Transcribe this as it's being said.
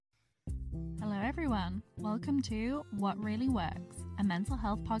everyone. Welcome to What Really Works, a mental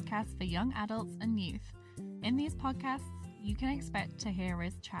health podcast for young adults and youth. In these podcasts, you can expect to hear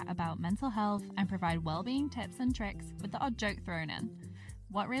us chat about mental health and provide well-being tips and tricks with the odd joke thrown in.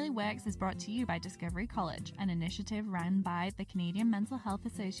 What Really Works is brought to you by Discovery College, an initiative run by the Canadian Mental Health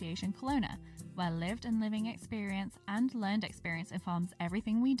Association Kelowna, where lived and living experience and learned experience informs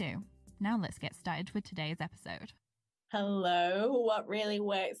everything we do. Now let's get started with today's episode. Hello, What Really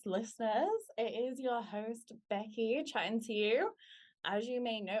Works listeners. It is your host, Becky, chatting to you. As you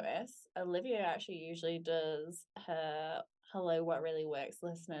may notice, Olivia actually usually does her Hello, What Really Works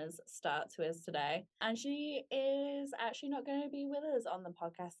listeners start to us today. And she is actually not going to be with us on the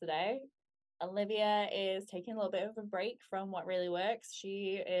podcast today. Olivia is taking a little bit of a break from What Really Works.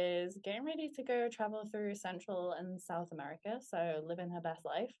 She is getting ready to go travel through Central and South America, so living her best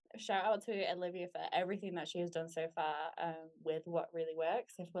life. Shout out to Olivia for everything that she has done so far with What Really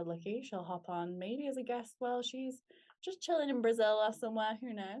Works. If we're lucky, she'll hop on maybe as a guest while she's just chilling in Brazil or somewhere,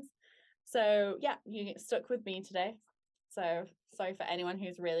 who knows. So yeah, you get stuck with me today. So sorry for anyone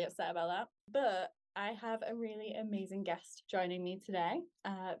who's really upset about that. But I have a really amazing guest joining me today.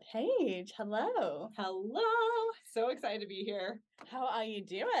 Paige, hello. Hello. So excited to be here. How are you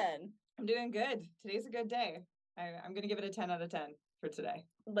doing? I'm doing good. Today's a good day. I'm going to give it a 10 out of 10 for today.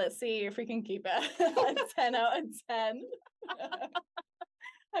 Let's see if we can keep it a 10 out of 10.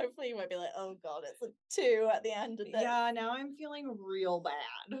 Hopefully you might be like, oh God, it's a 2 at the end of this. Yeah, now I'm feeling real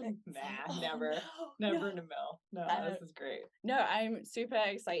bad. Never in the mill. No, this is great. No, I'm super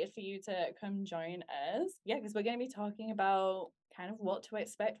excited for you to come join us. Yeah, because we're going to be talking about kind of what to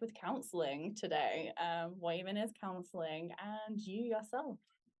expect with counselling today. What even is counselling? And you yourself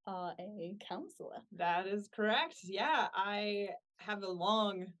are a counsellor. That is correct. Yeah, I have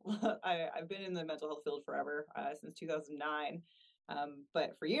I've been in the mental health field forever, since 2009.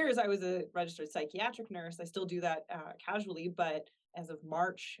 But for years, I was a registered psychiatric nurse. I still do that casually, but as of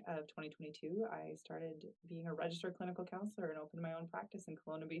March of 2022, I started being a registered clinical counselor and opened my own practice in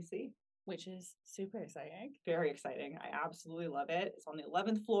Kelowna, BC. Which is super exciting. Very exciting. I absolutely love it. It's on the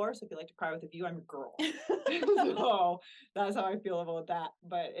 11th floor, so if you like to cry with a view, I'm a girl. So that's how I feel about that.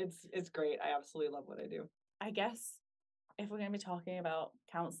 But it's great. I absolutely love what I do. I guess if we're going to be talking about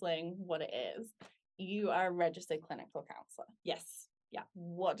counseling, what it is, you are a registered clinical counselor. Yes. Yeah.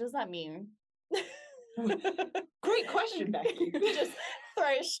 What does that mean? Great question, Becky. Just throw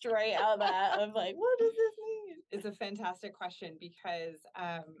it straight out there of like, what does this mean? It's a fantastic question because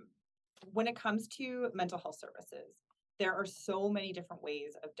when it comes to mental health services, there are so many different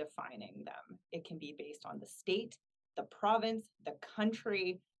ways of defining them. It can be based on the state, the province, the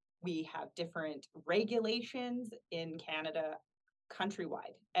country. We have different regulations in Canada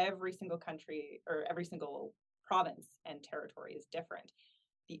countrywide. Every single country or every single province and territory is different.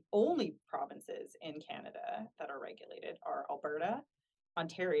 The only provinces in Canada that are regulated are Alberta,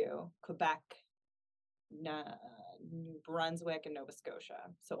 Ontario, Quebec, New Brunswick, and Nova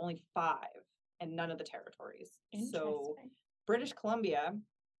Scotia. So only 5, and none of the territories. So British Columbia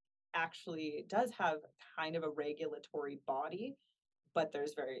actually does have kind of a regulatory body, but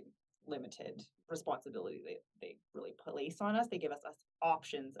there's very limited responsibility they really place on us. They give us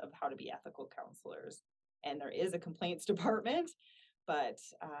options of how to be ethical counselors, and there is a complaints department, but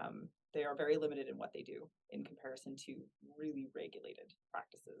they are very limited in what they do in comparison to really regulated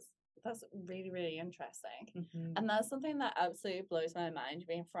practices. That's really, really interesting. Mm-hmm. And that's something that absolutely blows my mind,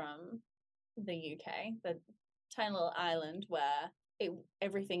 being from the UK, the tiny little island where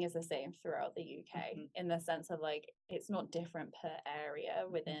everything is the same throughout the UK, in the sense of like it's not different per area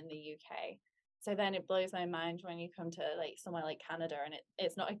within the UK. So then it blows my mind when you come to like somewhere like Canada, and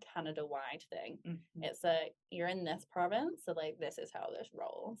it's not a Canada-wide thing. Mm-hmm. It's you're in this province, so like this is how this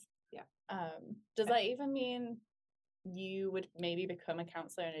rolls. Yeah. Does that even mean you would maybe become a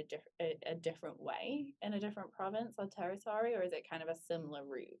counsellor in a different way in a different province or territory, or is it kind of a similar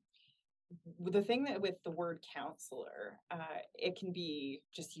route? The thing that with the word counselor, it can be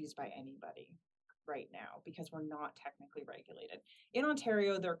just used by anybody right now because we're not technically regulated. In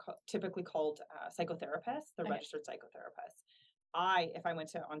Ontario, they're typically called psychotherapists. They're registered psychotherapists. If I went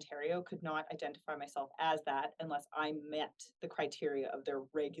to Ontario, could not identify myself as that unless I met the criteria of their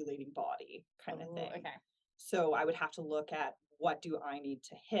regulating body kind of thing. Okay. So I would have to look at what do I need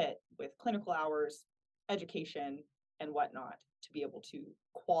to hit with clinical hours, education, and whatnot to be able to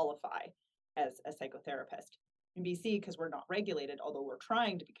qualify as a psychotherapist. In BC, because we're not regulated, although we're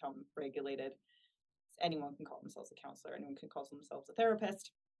trying to become regulated, anyone can call themselves a counselor, anyone can call themselves a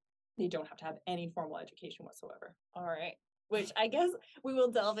therapist. They don't have to have any formal education whatsoever. All right. Which I guess we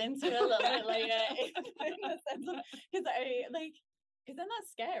will delve into a little bit later in the sense of, because Because then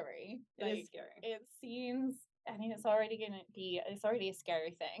that's scary. It is scary. It seems, I mean, it's already a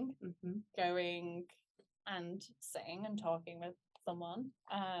scary thing, going and sitting and talking with someone.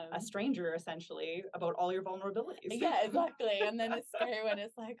 A stranger, essentially, about all your vulnerabilities. Yeah, exactly. And then it's scary when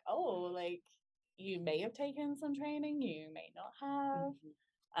it's like, oh, like, you may have taken some training, you may not have.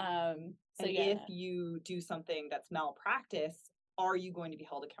 So and yeah. if you do something that's malpractice, are you going to be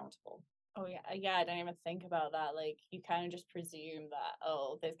held accountable? Oh yeah, I don't even think about that. Like, you kind of just presume that,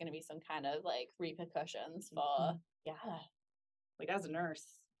 oh, there's going to be some kind of like repercussions for Like, as a nurse,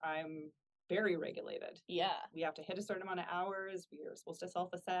 I'm very regulated. Yeah. We have to hit a certain amount of hours. We are supposed to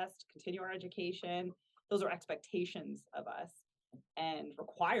self-assess, continue our education. Those are expectations of us and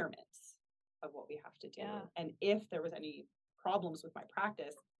requirements of what we have to do. Yeah. And if there was any problems with my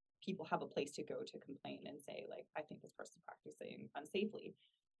practice, people have a place to go to complain and say, like, I think this person's practicing unsafely.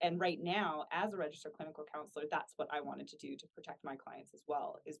 And right now, as a registered clinical counselor, that's what I wanted to do to protect my clients as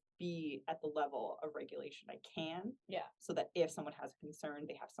well, is be at the level of regulation I can. Yeah. So that if someone has a concern,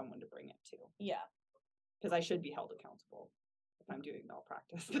 they have someone to bring it to. Yeah. Because I should be held accountable if I'm doing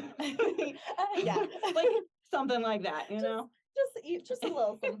malpractice. Yeah. Like something like that, you know? Just a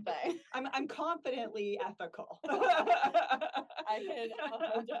little something. I'm confidently ethical. I can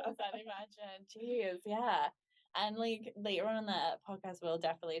 100% imagine. Jeez, yeah. And like later on in the podcast, we'll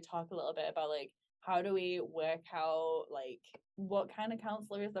definitely talk a little bit about like how do we work out like what kind of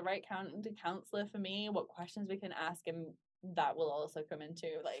counselor is the right counselor for me, what questions we can ask, and that will also come into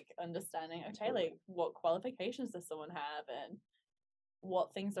like understanding, okay, like what qualifications does someone have and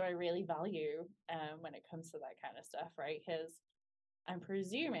what things do I really value when it comes to that kind of stuff, right? Because I'm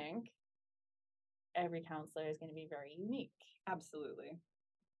presuming every counselor is going to be very unique.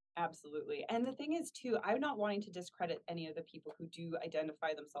 Absolutely. And the thing is too, I'm not wanting to discredit any of the people who do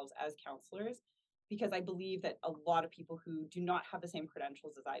identify themselves as counselors, because I believe that a lot of people who do not have the same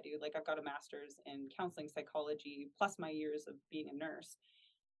credentials as I do, like I've got a master's in counseling psychology plus my years of being a nurse,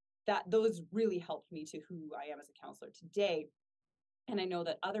 that those really helped me to who I am as a counselor today. And I know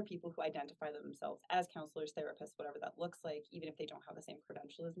that other people who identify themselves as counselors, therapists, whatever that looks like, even if they don't have the same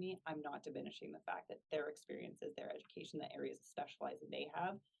credential as me, I'm not diminishing the fact that their experiences, their education, the areas of specializing they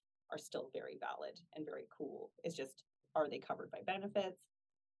have are still very valid and very cool. It's just, are they covered by benefits?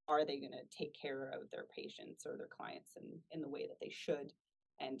 Are they going to take care of their patients or their clients in the way that they should?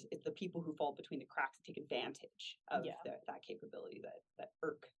 And it's the people who fall between the cracks and take advantage of that capability that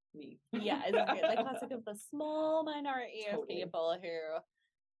irk me. Yeah, exactly. The classic of the small minority of people who,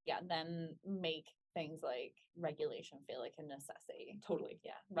 then make things like regulation feel like a necessity. Totally.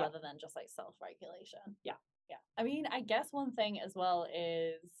 Yeah, rather than just like self-regulation. Yeah. I mean, I guess one thing as well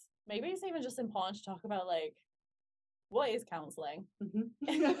is maybe it's even just important to talk about like what is counseling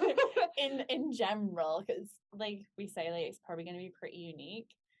in general, because like we say, like it's probably going to be pretty unique,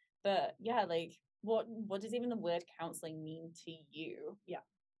 but yeah, like what does even the word counseling mean to you? Yeah,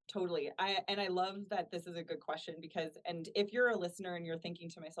 totally. I love that this is a good question, because, and if you're a listener and you're thinking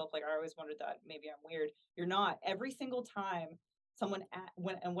to myself, like, I always wondered that maybe I'm weird, you're not. Every single time someone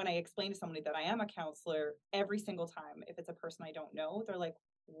when I explain to somebody that I am a counselor, every single time, if it's a person I don't know, they're like,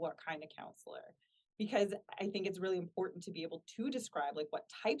 what kind of counselor? Because I think it's really important to be able to describe like what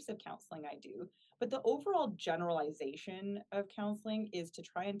types of counseling I do. But the overall generalization of counseling is to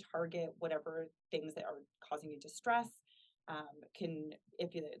try and target whatever things that are causing you distress.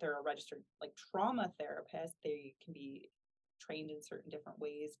 If they're a registered like trauma therapist, they can be trained in certain different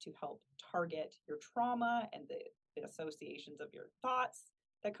ways to help target your trauma and the associations of your thoughts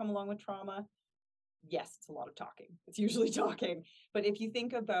that come along with trauma. Yes, it's a lot of talking. It's usually talking. But if you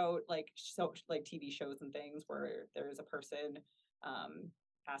think about like TV shows and things where there's a person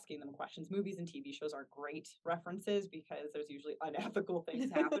asking them questions, movies and TV shows are great references because there's usually unethical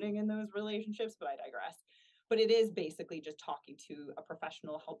things happening in those relationships, but I digress. But it is basically just talking to a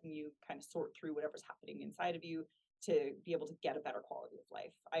professional, helping you kind of sort through whatever's happening inside of you to be able to get a better quality of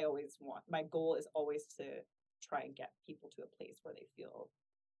life. My goal is always to try and get people to a place where they feel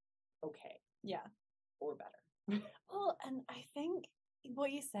okay. Yeah. Or better. Well, and I think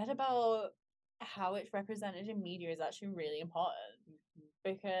what you said about how it's represented in media is actually really important,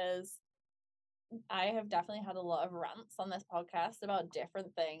 because I have definitely had a lot of rants on this podcast about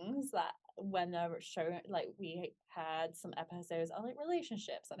different things that when they were showing, like we had some episodes on like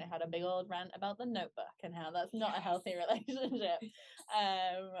relationships, and I had a big old rant about The Notebook and how that's not a healthy relationship.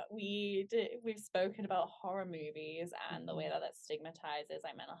 We've spoken about horror movies and the way that stigmatizes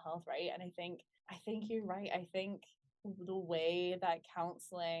like mental health, right? And I think you're right. I think the way that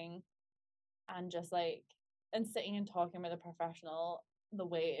counseling and just like and sitting and talking with a professional, the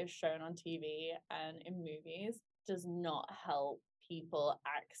way it is shown on TV and in movies, does not help people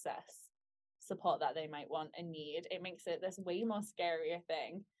access support that they might want and need. It makes it this way more scarier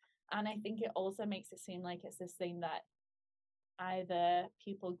thing. And I think it also makes it seem like it's this thing that either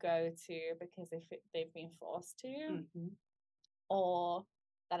people go to because they've been forced to, Mm-hmm. or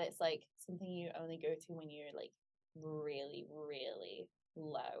that it's like something you only go to when you're like really, really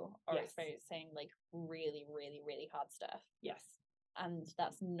low, or Yes. experiencing like really, really, really hard stuff. Yes. And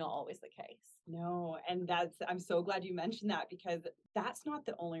that's not always the case. No, and I'm so glad you mentioned that, because that's not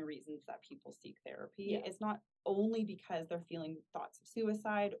the only reasons that people seek therapy. Yeah. It's not only because they're feeling thoughts of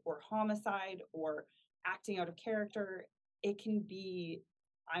suicide or homicide or acting out of character. It can be,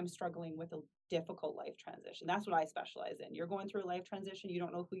 I'm struggling with a difficult life transition. That's what I specialize in. You're going through a life transition. You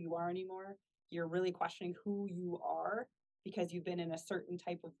don't know who you are anymore. You're really questioning who you are because you've been in a certain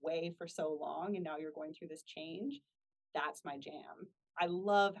type of way for so long, and now you're going through this change. That's my jam. I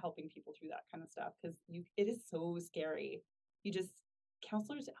love helping people through that kind of stuff, because it is so scary.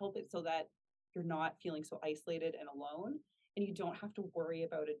 Counselors help it so that you're not feeling so isolated and alone, and you don't have to worry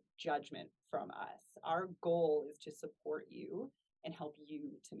about a judgment from us. Our goal is to support you and help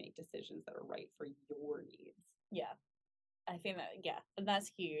you to make decisions that are right for your needs. Yeah. I think that, yeah, and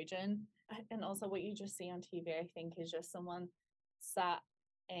that's huge. And also what you just see on TV, I think, is just someone sat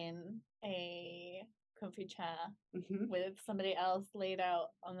in a comfy chair Mm-hmm. with somebody else laid out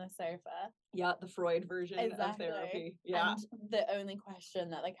on the sofa. Yeah, the Freud version Exactly. of therapy. Yeah. And the only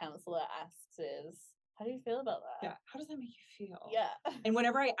question that the counselor asks is, how do you feel about that? Yeah. How does that make you feel? Yeah. And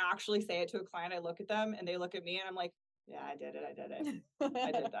whenever I actually say it to a client, I look at them and they look at me and I'm like, yeah, I did it. I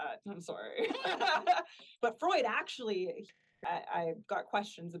did that. I'm sorry. But Freud actually, I got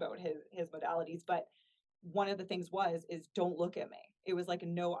questions about his modalities, but one of the things is don't look at me. It was like a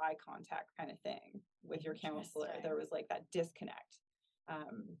no eye contact kind of thing with your counselor. There was like that disconnect,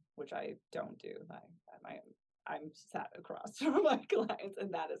 which I don't do. I'm sat across from my clients,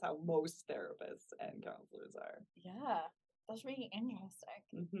 and that is how most therapists and counselors are. Yeah, that's really interesting.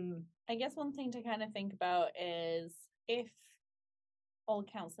 Mm-hmm. I guess one thing to kind of think about is if all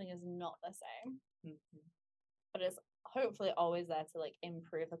counseling is not the same, Mm-hmm. but it's hopefully always there to like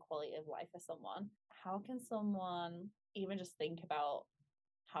improve the quality of life for someone, how can someone even just think about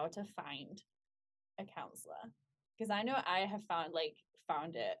how to find a counselor? Because I know I have found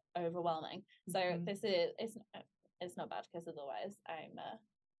it overwhelming. So Mm-hmm. it's not bad, because otherwise I'm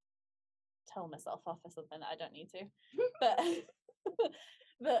telling myself off for something that I don't need to.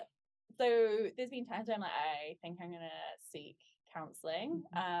 but so there's been times when I think I'm gonna seek counseling,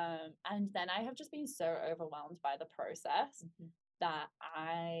 and then I have just been so overwhelmed by the process that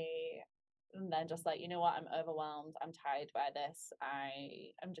I'm then just like, you know what, I'm overwhelmed, I'm tired by this,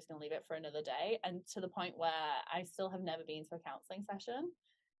 I'm just gonna leave it for another day. And to the point where I still have never been to a counseling session,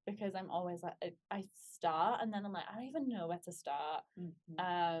 because I'm always like, I start and then I'm like, I don't even know where to start.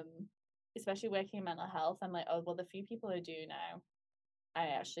 Especially working in mental health, I'm like, oh well, the few people I do know, I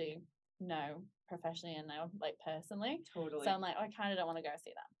actually know professionally and know like personally. Totally. So I'm like, oh, I kind of don't want to go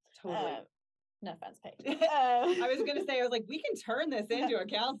see them. Totally. No offense, Paige. I was gonna say, I was like, we can turn this into a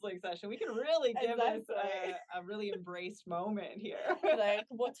counseling session. We can really give us a really embraced moment here. Like,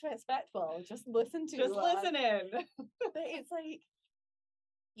 what to expect? Well, just listen to. Just listen in. But it's like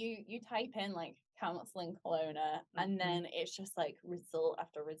you type in like counseling Kelowna, and then it's just like result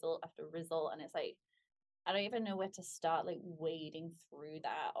after result after result, and it's like I don't even know where to start, like wading through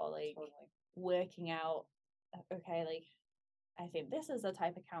that, or like working out, okay, like I think this is the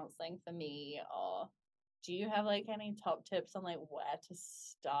type of counseling for me. Or do you have like any top tips on like where to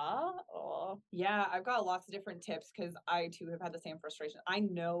start? Or yeah, I've got lots of different tips, because I too have had the same frustration. I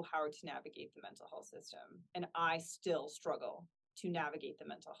know how to navigate the mental health system, and I still struggle to navigate the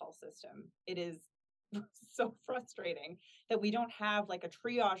mental health system. It is so frustrating that we don't have like a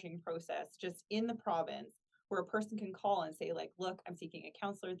triaging process just in the province where a person can call and say like, look, I'm seeking a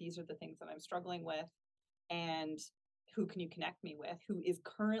counselor. These are the things that I'm struggling with. And who can you connect me with? Who is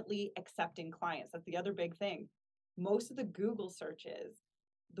currently accepting clients? That's the other big thing. Most of the Google searches,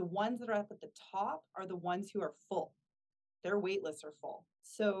 the ones that are up at the top are the ones who are full. Their wait lists are full.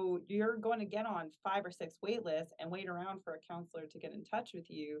 So you're going to get on 5 or 6 wait lists and wait around for a counselor to get in touch with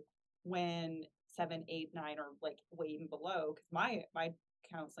you when 7, 8, 9 are like way even below. Because my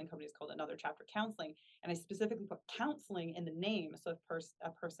counseling company is called Another Chapter Counseling, and I specifically put counseling in the name, so if a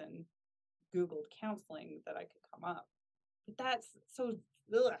person Googled counseling, that I could come up. But that's so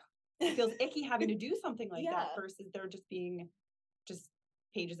it feels icky having to do something like that versus there just being just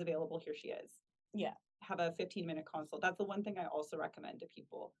pages available. Here she is. Yeah. Have a 15-minute consult. That's the one thing I also recommend to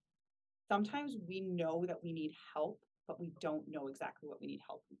people. Sometimes we know that we need help, but we don't know exactly what we need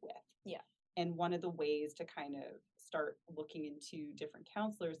help with. Yeah. And one of the ways to kind of start looking into different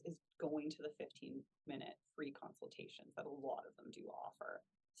counselors is going to the 15-minute free consultations that a lot of them do offer,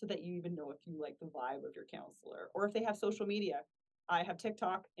 so that you even know if you like the vibe of your counselor, or if they have social media. I have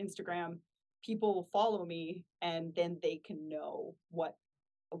TikTok, Instagram, people follow me, and then they can know what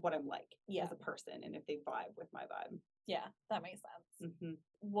I'm like as a person, and if they vibe with my vibe. Yeah, that makes sense. Mm-hmm.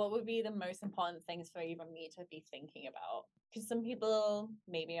 What would be the most important things for even me to be thinking about? Because some people,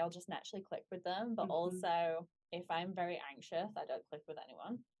 maybe I'll just naturally click with them, but also if I'm very anxious, I don't click with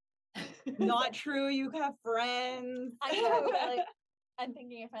anyone. Not true. You have friends. I know, but like, I'm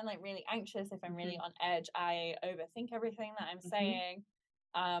thinking if I'm like really anxious, if I'm really on edge, I overthink everything that I'm saying.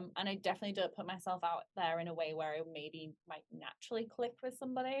 And I definitely don't put myself out there in a way where I maybe might naturally click with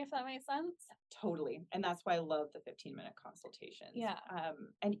somebody, if that makes sense. Totally. And that's why I love the 15-minute consultations. Yeah.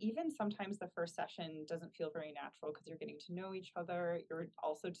 And even sometimes the first session doesn't feel very natural because you're getting to know each other. You're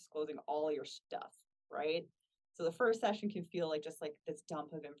also disclosing all your stuff, right? So the first session can feel like just like this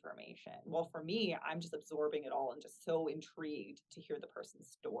dump of information. Well, for me, I'm just absorbing it all and just so intrigued to hear the person's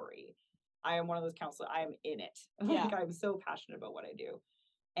story. I am one of those counselors. I am in it. Yeah. Like, I'm so passionate about what I do.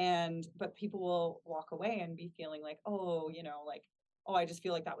 But people will walk away and be feeling like, oh, like, oh, I just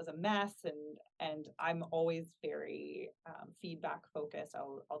feel like that was a mess. And I'm always very feedback focused.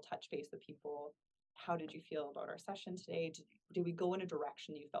 I'll touch base with people. How did you feel about our session today? Did we go in a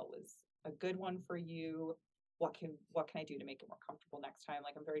direction you felt was a good one for you? What can I do to make it more comfortable next time?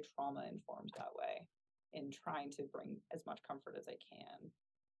 Like, I'm very trauma informed that way, in trying to bring as much comfort as I can.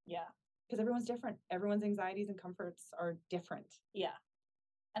 Yeah. Because everyone's different. Everyone's anxieties and comforts are different. Yeah.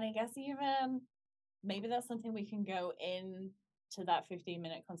 And I guess even maybe that's something we can go in to that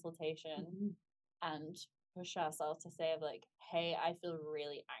 15-minute consultation and push ourselves to say like, hey, I feel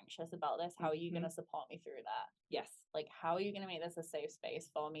really anxious about this. How are you going to support me through that? Yes. Like, how are you going to make this a safe space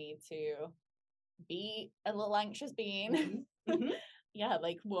for me to be a little anxious being? Yeah,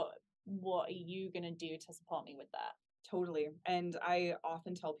 like what are you going to do to support me with that? Totally. And I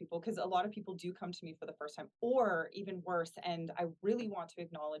often tell people, because a lot of people do come to me for the first time, or even worse, and I really want to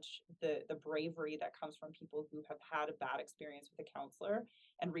acknowledge the bravery that comes from people who have had a bad experience with a counselor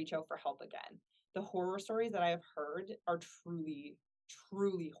and reach out for help again. The horror stories that I have heard are truly,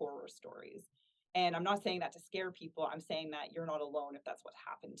 truly horror stories. And I'm not saying that to scare people. I'm saying that you're not alone if that's what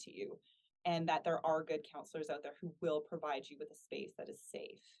happened to you, and that there are good counselors out there who will provide you with a space that is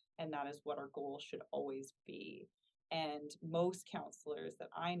safe. And that is what our goal should always be. And most counselors that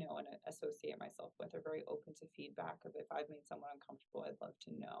I know and associate myself with are very open to feedback of, if I've made someone uncomfortable, I'd love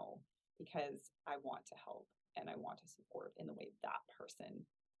to know, because I want to help and I want to support in the way that person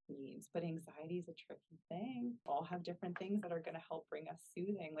needs. But anxiety is a tricky thing. We all have different things that are going to help bring us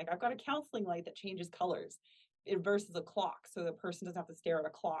soothing. Like, I've got a counseling light that changes colors versus a clock, so the person doesn't have to stare at a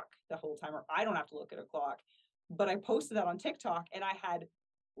clock the whole time, or I don't have to look at a clock. But I posted that on TikTok, and I had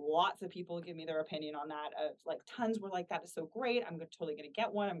lots of people give me their opinion on that. Like, tons were like, that is so great, I'm totally going to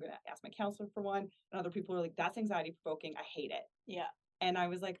get one, I'm going to ask my counselor for one. And other people are like, that's anxiety provoking, I hate it. Yeah. And I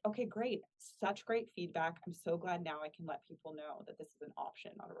was like, okay, great, such great feedback. I'm so glad now I can let people know that this is an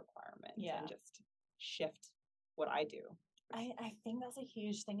option, not a requirement. Yeah. And just shift what I do. I think that's a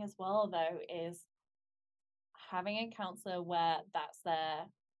huge thing as well, though, is having a counselor where that's their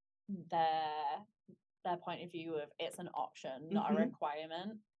point of view of it's an option, not a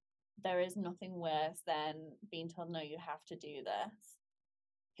requirement. There is nothing worse than being told, no, you have to do this.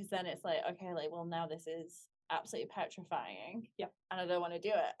 Because then it's like, okay, like, well, now this is absolutely petrifying. Yeah. And I don't want to do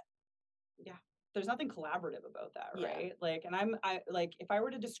it. Yeah. There's nothing collaborative about that, Yeah. right? Like, and I like, if I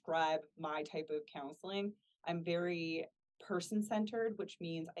were to describe my type of counseling, I'm very person-centered, which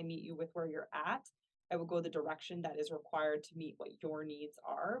means I meet you with where you're at. I will go the direction that is required to meet what your needs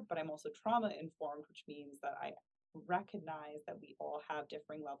are, but I'm also trauma-informed, which means that I recognize that we all have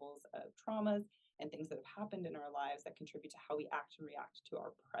differing levels of traumas and things that have happened in our lives that contribute to how we act and react to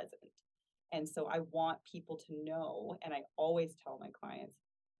our present. And so I want people to know, and I always tell my clients,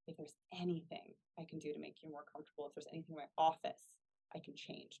 if there's anything I can do to make you more comfortable, if there's anything in my office I can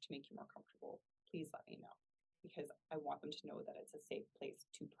change to make you more comfortable, please let me know. Because I want them to know that it's a safe place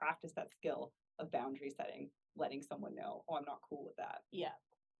to practice that skill of boundary setting, letting someone know, oh, I'm not cool with that. Yeah.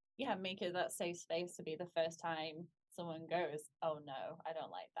 Yeah, make it that safe space to be the first time someone goes, oh no, I don't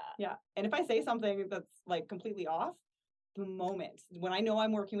like that. Yeah. And if I say something that's like completely off, the moment when I know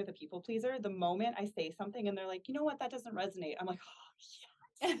I'm working with a people pleaser, the moment I say something and they're like, you know what, that doesn't resonate, I'm like, oh,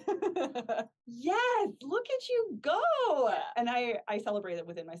 yes. Yes, look at you go. Yeah. And I celebrate it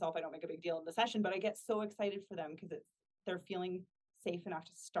within myself. I don't make a big deal in the session, but I get so excited for them because they're feeling safe enough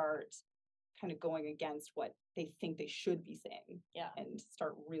to start kind of going against what they think they should be saying. Yeah. And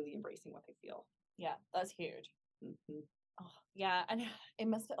start really embracing what they feel. Yeah, that's huge. Mm-hmm. Oh, yeah, and it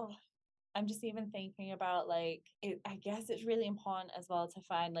must. Oh, I'm just even thinking about like it. I guess it's really important as well to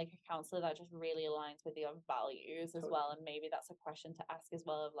find like a counselor that just really aligns with your values as well, and maybe that's a question to ask as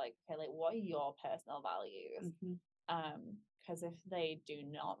well of like, okay, like what are your personal values? Because if they do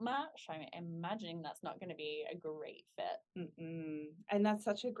not match, I'm imagining that's not going to be a great fit. And that's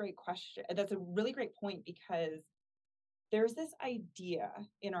such a great question. That's a really great point, because there's this idea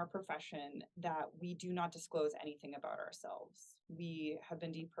in our profession that we do not disclose anything about ourselves. We have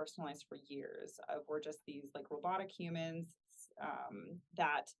been depersonalized for years. We're just these like robotic humans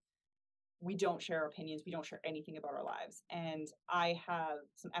that we don't share opinions. We don't share anything about our lives. And I have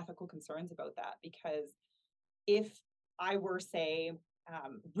some ethical concerns about that, because if I were, say,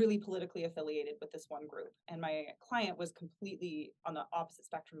 really politically affiliated with this one group, and my client was completely on the opposite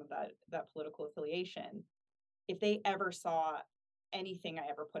spectrum of that political affiliation, if they ever saw anything I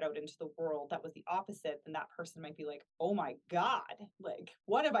ever put out into the world that was the opposite, then that person might be like, oh my God, like,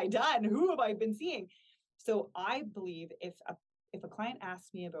 what have I done? Who have I been seeing? So I believe if a client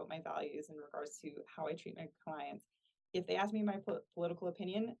asks me about my values in regards to how I treat my clients, if they ask me my political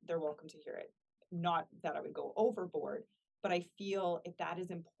opinion, they're welcome to hear it. Not that I would go overboard, but I feel if that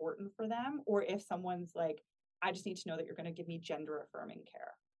is important for them, or if someone's like, I just need to know that you're going to give me gender affirming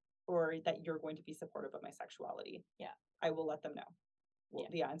care, or that you're going to be supportive of my sexuality, yeah, I will let them know. Well,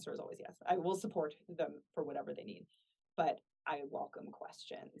 the answer is always yes. I will support them for whatever they need, but I welcome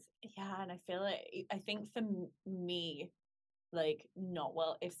questions. Yeah, and I think for me, like, not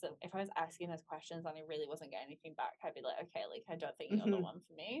well, if I was asking those questions and I really wasn't getting anything back, I'd be like, okay, like I don't think you're the one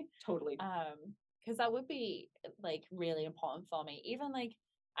for me. Totally. Because that would be like really important for me. Even like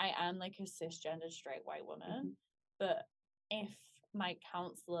I am like a cisgendered straight white woman, but if my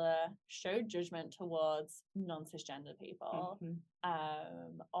counselor showed judgment towards non-cisgender people,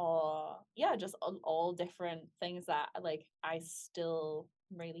 or yeah, just all different things that like I still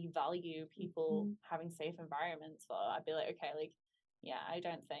really value people having safe environments for, I'd be like, okay, like, yeah, I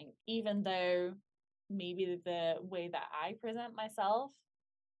don't think, even though maybe the way that I present myself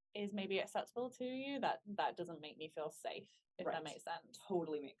is maybe acceptable to you, that doesn't make me feel safe, if that makes sense.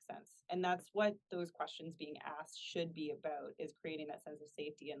 Totally makes sense. And that's what those questions being asked should be about, is creating that sense of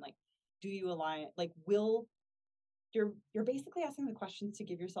safety. And like, do you align, like, you're basically asking the questions to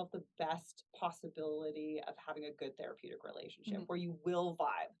give yourself the best possibility of having a good therapeutic relationship where you will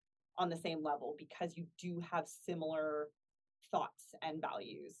vibe on the same level, because you do have similar thoughts and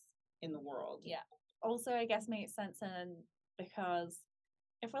values in the world. Yeah. Also, I guess makes sense, and because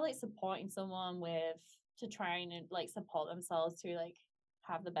if we're like supporting someone with to try and like support themselves to like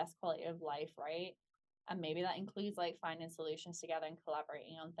have the best quality of life, right? And maybe that includes like finding solutions together and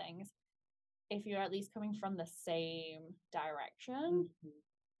collaborating on things. If you're at least coming from the same direction,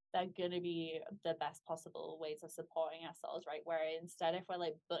 they're going to be the best possible ways of supporting ourselves, right? Where instead, if we're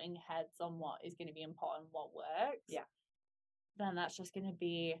like butting heads on what is going to be important, what works, then that's just going to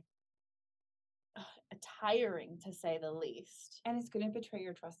be tiring, to say the least. And it's going to betray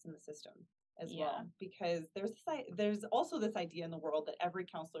your trust in the system as well, because there's also this idea in the world that every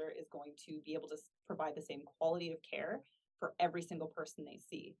counselor is going to be able to provide the same quality of care for every single person they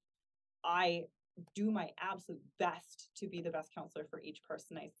see. I do my absolute best to be the best counselor for each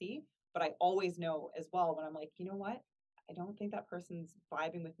person I see, but I always know as well when I'm like, you know what? I don't think that person's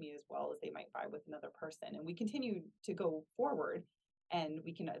vibing with me as well as they might vibe with another person. And we continue to go forward, and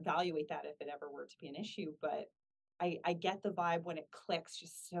we can evaluate that if it ever were to be an issue. But I get the vibe when it clicks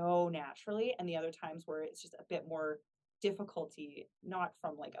just so naturally, and the other times where it's just a bit more difficulty, not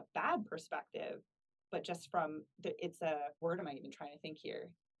from like a bad perspective, but just from it's a word am I even trying to think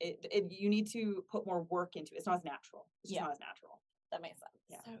here? You need to put more work into it. It's not as natural. It's just not as natural. That makes sense.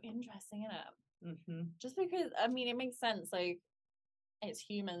 Yeah. So interesting, isn't it? Just because, I mean, it makes sense. Like, it's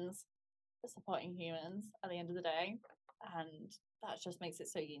humans supporting humans at the end of the day. And that just makes it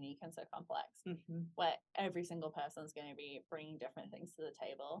so unique and so complex, where every single person's going to be bringing different things to the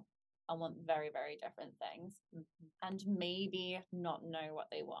table and want very, very different things, and maybe not know what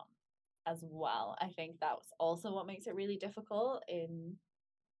they want as well. I think that's also what makes it really difficult in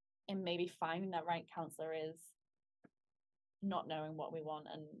maybe finding that right counselor, is not knowing what we want,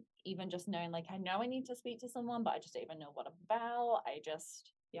 and even just knowing, like, I know I need to speak to someone, but I just don't even know what about. I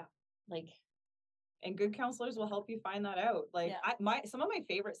just, like, and good counselors will help you find that out. Like some of my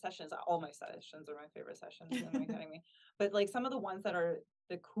favorite sessions, all my sessions are my favorite sessions. Am I kidding me? But like some of the ones that are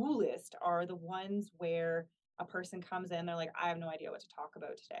the coolest are the ones where a person comes in, they're like, I have no idea what to talk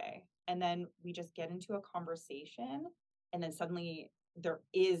about today. And then we just get into a conversation, and then suddenly there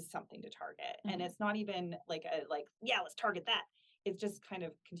is something to target. And Mhm. it's not even like yeah, let's target that. It just kind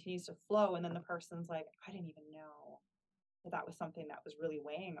of continues to flow. And then the person's like, I didn't even know that was something that was really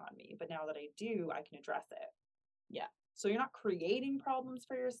weighing on me. But now that I do, I can address it. Yeah. So you're not creating problems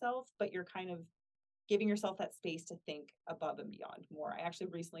for yourself, but you're kind of giving yourself that space to think above and beyond more. I actually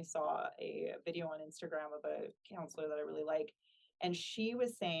recently saw a video on Instagram of a counselor that I really like. And she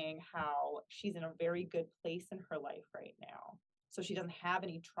was saying how she's in a very good place in her life right now. So she doesn't have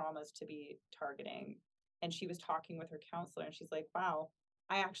any traumas to be targeting. And she was talking with her counselor and she's like, wow,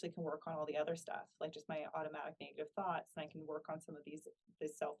 I actually can work on all the other stuff, like just my automatic negative thoughts. And I can work on some of these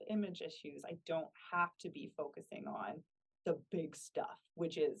self-image issues. I don't have to be focusing on the big stuff,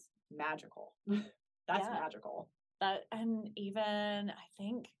 which is magical. That's Yeah. magical. That, and even I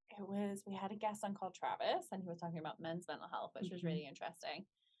think we had a guest on called Travis, and he was talking about men's mental health, which was really interesting.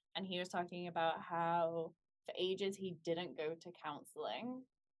 And he was talking about how for ages he didn't go to counseling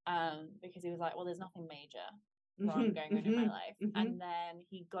because he was like, well, there's nothing major wrong going on in my life. And then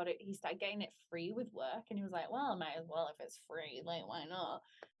he started getting it free with work, and he was like, well, I might as well if it's free, like why not?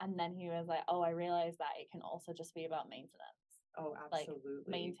 And then he was like, oh, I realized that it can also just be about maintenance. Oh, absolutely. Like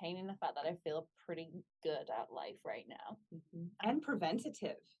maintaining the fact that I feel pretty good at life right now. And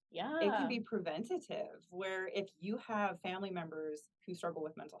preventative. Yeah. It can be preventative, where if you have family members who struggle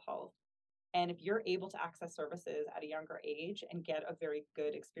with mental health, and if you're able to access services at a younger age and get a very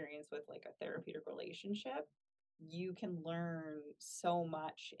good experience with like a therapeutic relationship, you can learn so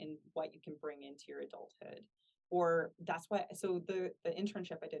much in what you can bring into your adulthood. Or that's why, so the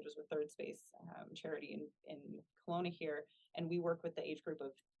internship I did was with Third Space charity in Kelowna here. And we work with the age group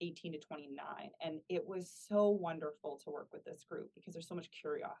of 18 to 29. And it was so wonderful to work with this group because there's so much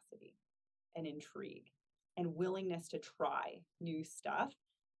curiosity and intrigue and willingness to try new stuff.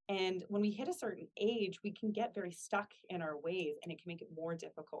 And when we hit a certain age, we can get very stuck in our ways, and it can make it more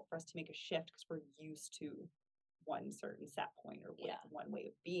difficult for us to make a shift because we're used to one certain set point or one way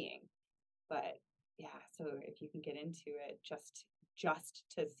of being. But yeah, so if you can get into it just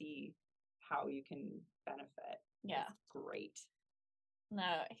to see how you can benefit, yeah, it's great.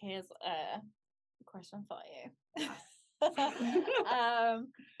 Now, here's a question for you. Yes.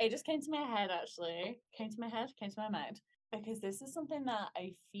 It just came to my head, actually. Came to my mind. Because this is something that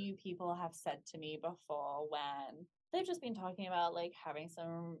a few people have said to me before when they've just been talking about like having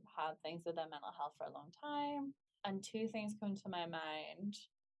some hard things with their mental health for a long time. And two things come to my mind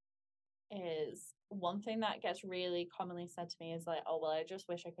is one thing that gets really commonly said to me is like, oh, well, I just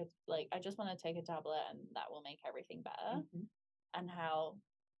wish I could, like, I just want to take a tablet and that will make everything better. And how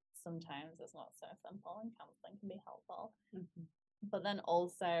sometimes it's not so simple and counseling can be helpful. But then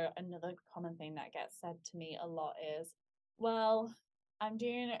also another common thing that gets said to me a lot is, well, I'm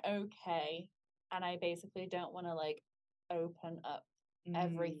doing okay and I basically don't want to like open up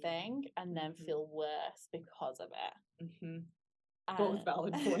everything and then feel worse because of it. Both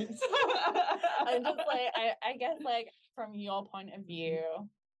valid points. I'm just like, I guess like from your point of view,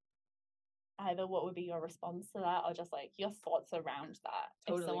 either what would be your response to that or just like your thoughts around that.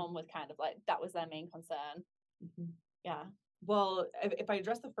 Totally. If someone was kind of like, that was their main concern. Yeah. Well, if I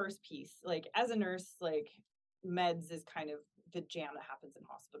address the first piece, like as a nurse, like meds is kind of the jam that happens in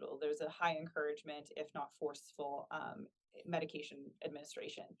hospital. There's a high encouragement, if not forceful, medication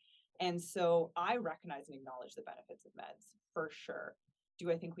administration. And so I recognize and acknowledge the benefits of meds for sure.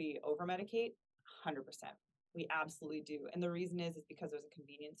 Do I think we over medicate? 100%. We absolutely do. And the reason is because there's a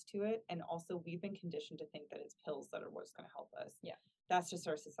convenience to it. And also we've been conditioned to think that it's pills that are what's going to help us. Yeah. That's just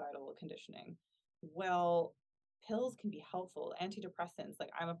our societal conditioning. Well, pills can be helpful. Antidepressants, like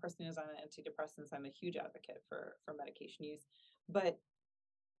I'm a person who's on antidepressants. I'm a huge advocate for medication use. But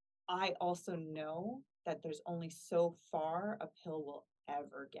I also know that there's only so far a pill will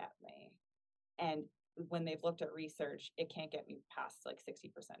ever get me. And when they've looked at research, it can't get me past like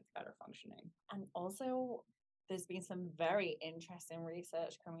 60% better functioning. And also, there's been some very interesting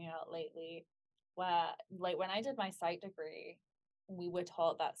research coming out lately where, like, when I did my psych degree, we were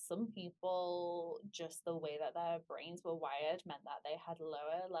taught that some people, just the way that their brains were wired, meant that they had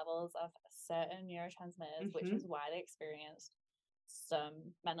lower levels of certain neurotransmitters, which is why they experienced some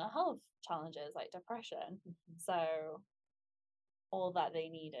mental health challenges like depression. So all that they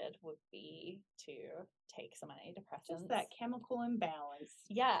needed would be to take some antidepressants. Just that chemical imbalance.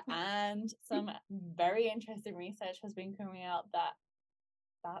 Yeah, and some very interesting research has been coming out that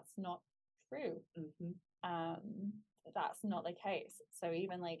that's not true. That's not the case. So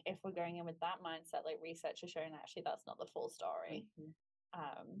even like if we're going in with that mindset, like research is showing actually that's not the full story.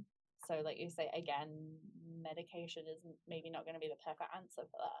 so like you say again, medication is maybe not going to be the perfect answer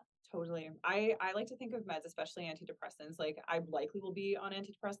for that. Totally. I like to think of meds, especially antidepressants. Like I likely will be on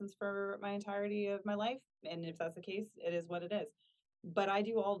antidepressants for my entirety of my life. And if that's the case, it is what it is. But I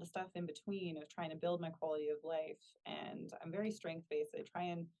do all the stuff in between of trying to build my quality of life. And I'm very strength based. I try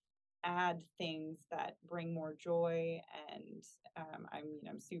and add things that bring more joy. And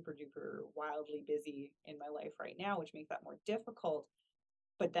I'm super duper wildly busy in my life right now, which makes that more difficult.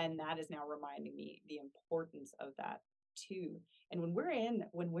 But then that is now reminding me the importance of that too. And when we're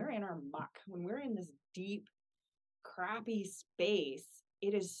in our muck, when we're in this deep, crappy space,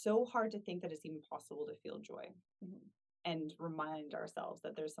 it is so hard to think that it's even possible to feel joy and remind ourselves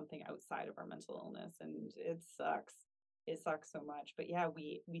that there's something outside of our mental illness. And it sucks. It sucks so much. But yeah,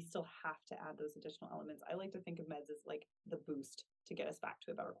 we still have to add those additional elements. I like to think of meds as like the boost to get us back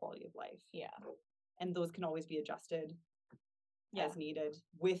to a better quality of life. Yeah. And those can always be adjusted as needed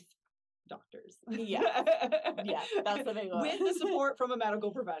with doctors. Yeah. Yeah, that's the big one. With the support from a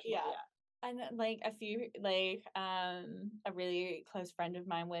medical professional. Yeah. And like a few, like a really close friend of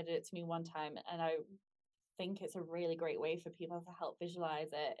mine worded it to me one time, and I think it's a really great way for people to help visualize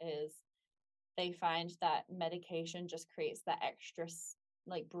it, is they find that medication just creates that extra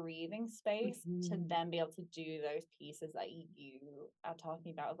like breathing space to then be able to do those pieces that you are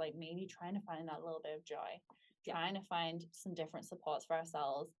talking about, like maybe trying to find that little bit of joy, trying to find some different supports for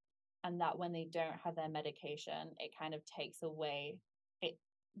ourselves, and that when they don't have their medication, it kind of takes away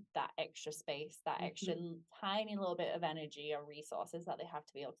that extra space, that extra tiny little bit of energy or resources that they have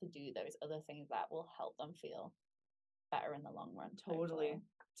to be able to do those other things that will help them feel better in the long run.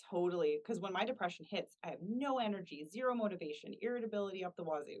 Totally. Because when my depression hits, I have no energy, zero motivation, irritability up the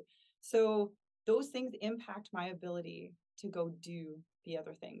wazoo. So those things impact my ability to go do the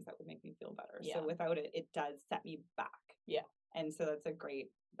other things that would make me feel better. So without it, it does set me back. Yeah. And so that's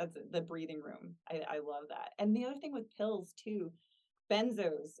the breathing room. I love that. And the other thing with pills too,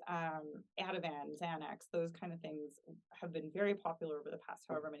 benzos, Ativan, Xanax, those kind of things have been very popular over the past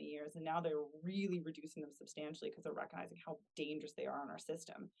however many years. And now they're really reducing them substantially because they're recognizing how dangerous they are in our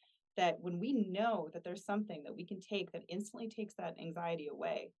system. That when we know that there's something that we can take that instantly takes that anxiety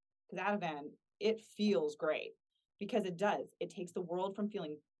away, because Ativan, it feels great because it does. It takes the world from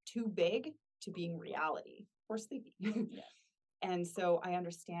feeling too big to being reality or sleepy. And so I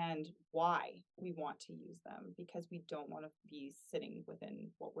understand why we want to use them, because we don't want to be sitting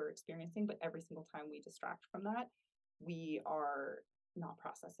within what we're experiencing. But every single time we distract from that, we are not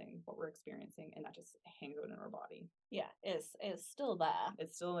processing what we're experiencing, and that just hangs out in our body. Yeah, it's still there.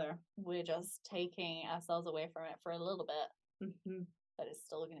 It's still there. We're just taking ourselves away from it for a little bit, but it's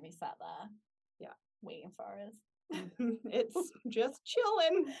still going to be sat there. Yeah, waiting for us. It's just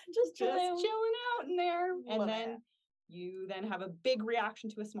chilling, just chilling out in there, and then. It. You then have a big reaction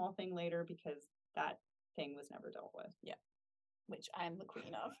to a small thing later because that thing was never dealt with. Yeah. Which I'm the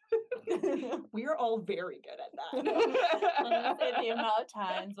queen of. We are all very good at that. Honestly, the amount of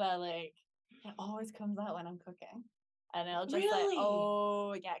times where like it always comes out when I'm cooking. And it'll just like,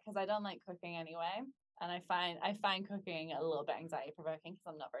 oh yeah, because I don't like cooking anyway. And I find cooking a little bit anxiety provoking because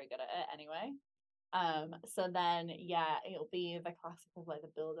I'm not very good at it anyway. So then it'll be the classic of like the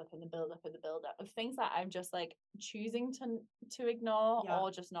build up and the build up and the build up of things that I'm just like choosing to ignore or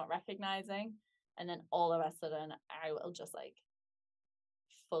just not recognizing, and then all of a sudden I will just like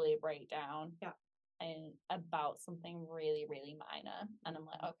fully break down and about something really, really minor, and I'm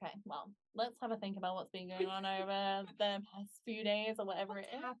like, okay, well, let's have a think about what's been going on over the past few days or whatever what's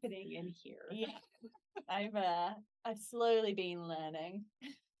it is happening in here. I've slowly been learning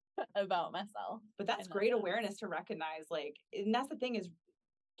about myself. But that's great awareness to recognize, like, and that's the thing is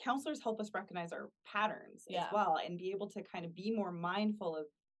counselors help us recognize our patterns as well, and be able to kind of be more mindful of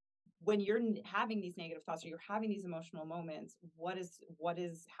when you're having these negative thoughts or you're having these emotional moments, what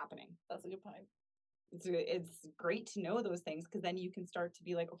is happening. That's a good point. It's great to know those things, because then you can start to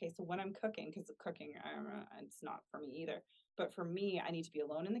be like, okay, so when I'm cooking, because cooking, it's not for me either. But for me, I need to be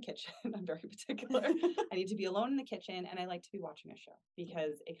alone in the kitchen. I'm very particular. I need to be alone in the kitchen, and I like to be watching a show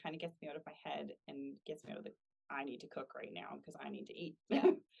because it kind of gets me out of my head and gets me out of I need to cook right now because I need to eat.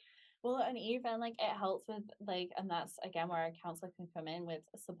 Yeah. Well, and even like it helps with like, and that's again where a counselor can come in with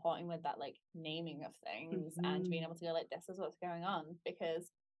supporting with that like naming of things and being able to go like, this is what's going on,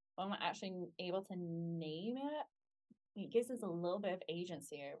 because when we're actually able to name it gives us a little bit of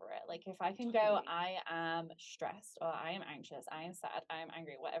agency over it. Like if I can go, I am stressed or I am anxious, I am sad, I am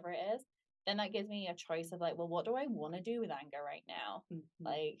angry, whatever it is, then that gives me a choice of like, well, what do I want to do with anger right now?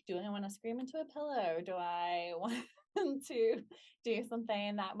 Like, do I want to scream into a pillow? Do I want to do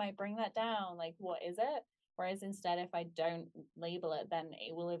something that might bring that down? Like, what is it? Whereas instead, if I don't label it, then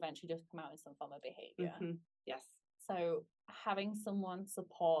it will eventually just come out in some form of behavior. Yes. So having someone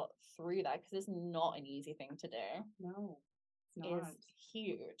support through that, because it's not an easy thing to do, No, it's is not.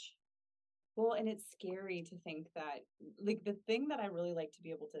 huge. Well, and it's scary to think that, like, the thing that I really like to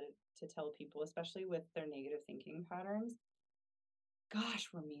be able to tell people, especially with their negative thinking patterns, gosh,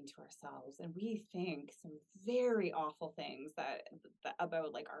 we're mean to ourselves, and we think some very awful things that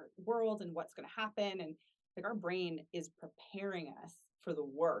about like our world and what's going to happen, and like our brain is preparing us for the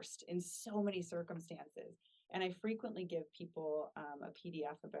worst in so many circumstances. And I frequently give people a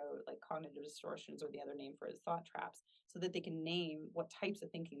PDF about like cognitive distortions, or the other name for it is thought traps, so that they can name what types of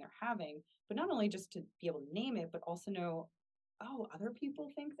thinking they're having, but not only just to be able to name it, but also know, oh, other people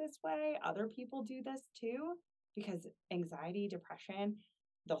think this way, other people do this too. Because anxiety, depression,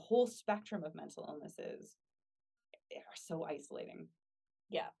 the whole spectrum of mental illnesses are so isolating.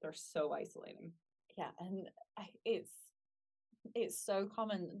 Yeah. They're so isolating. Yeah. And it's so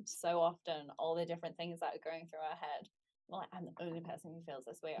common, so often, all the different things that are going through our head. Like, I'm the only person who feels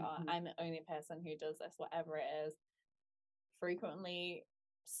this way, or I'm the only person who does this, whatever it is. Frequently,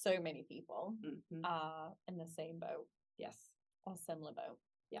 so many people are in the same boat. Yes. Or similar boat.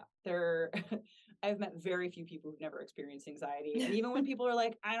 Yeah. I've met very few people who've never experienced anxiety. And even when people are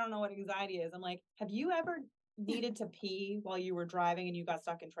like, I don't know what anxiety is, I'm like, have you ever needed to pee while you were driving and you got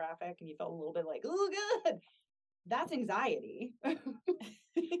stuck in traffic and you felt a little bit like, oh, good? That's anxiety.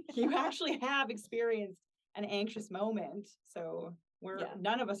 You actually have experienced an anxious moment. So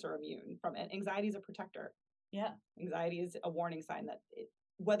none of us are immune from it. Anxiety is a protector. Yeah. Anxiety is a warning sign that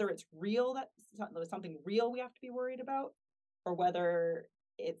whether it's real, that there's something real we have to be worried about, or whether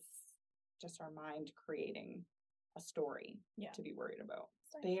it's just our mind creating a story to be worried about.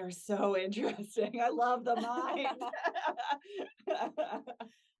 They are so interesting. I love the mind.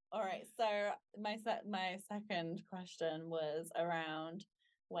 All right. So my second question was around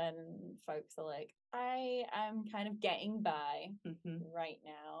when folks are like, I am kind of getting by right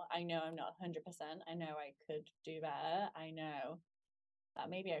now. I know I'm not 100%. I know I could do better. I know that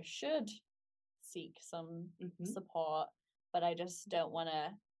maybe I should seek some support, but I just don't want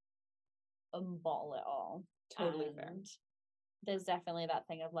to unbottle it all. Totally fair. There's definitely that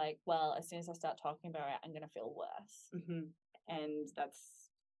thing of like, well, as soon as I start talking about it, I'm going to feel worse. And that's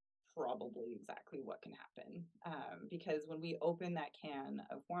probably exactly what can happen. Because when we open that can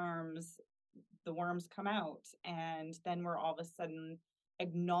of worms, the worms come out, and then we're all of a sudden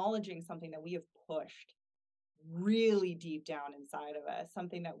acknowledging something that we have pushed really deep down inside of us,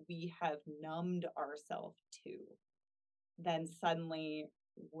 something that we have numbed ourselves to. Then suddenly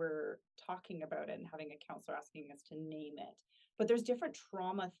we're talking about it and having a counselor asking us to name it. But there's different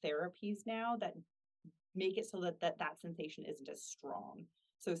trauma therapies now that make it so that sensation isn't as strong.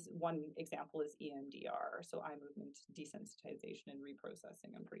 So one example is EMDR, so eye movement desensitization and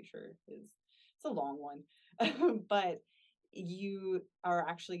reprocessing. I'm pretty sure it's a long one, but you are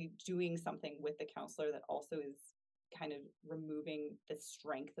actually doing something with the counselor that also is kind of removing the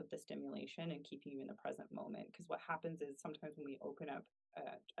strength of the stimulation and keeping you in the present moment. Because what happens is sometimes when we open up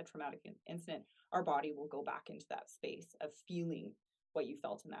a traumatic incident, our body will go back into that space of feeling what you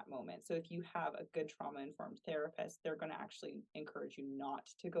felt in that moment. So if you have a good trauma-informed therapist, they're going to actually encourage you not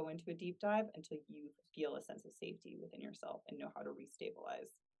to go into a deep dive until you feel a sense of safety within yourself and know how to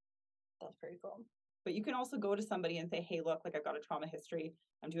restabilize. That's pretty cool. But you can also go to somebody and say, hey, look, like I've got a trauma history.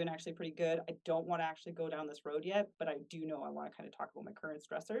 I'm doing actually pretty good. I don't want to actually go down this road yet, but I do know I want to kind of talk about my current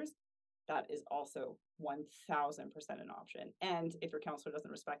stressors. That is also 1000% an option. And if your counselor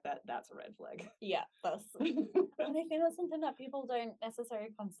doesn't respect that, that's a red flag. Yeah, that's. And I think that's something that people don't necessarily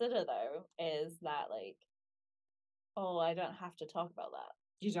consider, though, is that like, oh, I don't have to talk about that.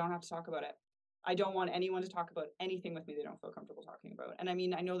 You don't have to talk about it. I don't want anyone to talk about anything with me they don't feel comfortable talking about. And I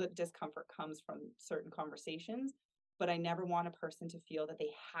mean, I know that discomfort comes from certain conversations, but I never want a person to feel that they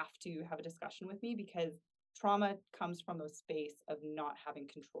have to have a discussion with me, because trauma comes from a space of not having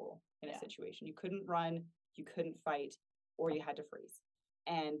control in a situation. You couldn't run, you couldn't fight, or you had to freeze.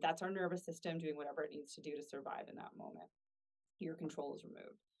 And that's our nervous system doing whatever it needs to do to survive in that moment. Your control is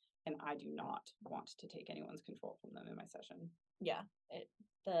removed. And I do not want to take anyone's control from them in my session. Yeah.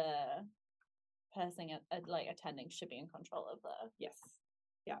 The person like attending should be in control of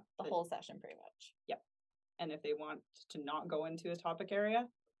the whole session, pretty much. Yep. And if they want to not go into a topic area,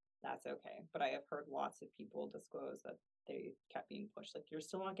 that's okay. But I have heard lots of people disclose that they kept being pushed, like, you're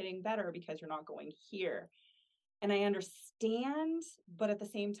still not getting better because you're not going here. And I understand, but at the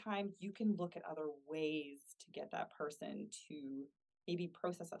same time, you can look at other ways to get that person to maybe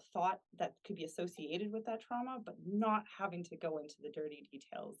process a thought that could be associated with that trauma, but not having to go into the dirty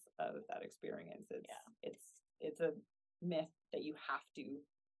details of that experience. It's a myth that you have to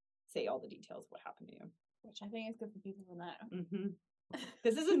say all the details of what happened to you. Which I think is good for people to know. Mm-hmm.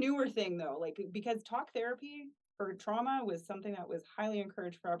 This is a newer thing though, like, because talk therapy for trauma was something that was highly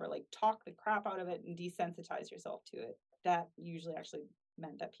encouraged forever. Like, talk the crap out of it and desensitize yourself to it. That usually actually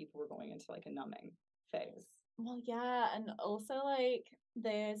meant that people were going into like a numbing phase. Well, yeah, and also like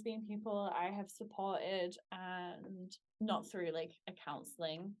there's been people I have supported, and not through like a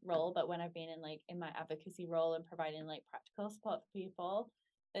counseling role, but when I've been in my advocacy role and providing like practical support for people,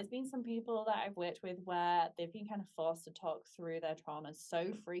 there's been some people that I've worked with where they've been kind of forced to talk through their traumas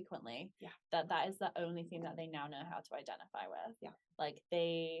so frequently that is the only thing that they now know how to identify with. Yeah. Like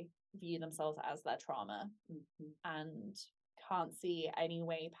they view themselves as their trauma and can't see any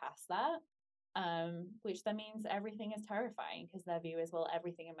way past that. Which then means everything is terrifying because their view is, well,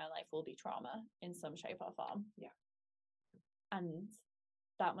 everything in my life will be trauma in some shape or form. Yeah. And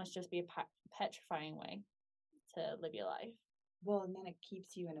that must just be a petrifying way to live your life. Well, and then it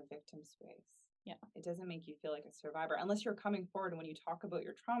keeps you in a victim space. Yeah. It doesn't make you feel like a survivor unless you're coming forward. And when you talk about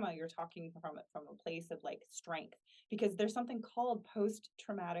your trauma, you're talking from a place of like strength, because there's something called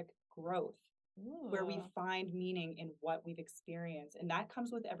post-traumatic growth. Ooh. Where we find meaning in what we've experienced. And that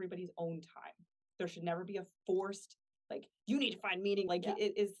comes with everybody's own time. There should never be a forced, like, you need to find meaning. Like,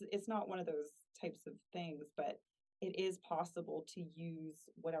 it's not one of those types of things, but it is possible to use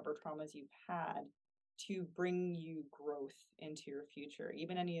whatever traumas you've had to bring you growth into your future.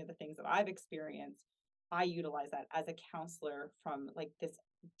 Even any of the things that I've experienced, I utilize that as a counselor from like this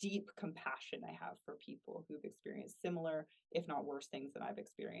deep compassion I have for people who've experienced similar, if not worse, things than I've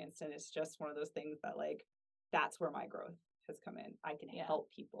experienced. And it's just one of those things that like, that's where my growth has come in. I can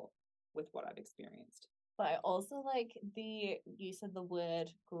help people with what I've experienced. But I also like the use of the word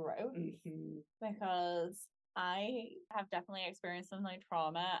growth because I have definitely experienced some like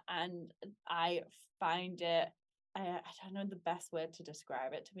trauma, and I find it, I don't know the best word to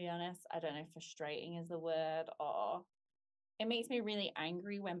describe it, to be honest. I don't know if frustrating is the word, or it makes me really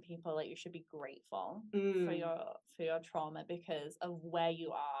angry when people like, you should be grateful for your trauma because of where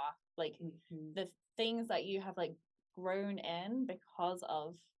you are, like the things that you have like grown in because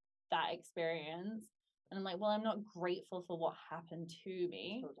of that experience. And I'm like, well, I'm not grateful for what happened to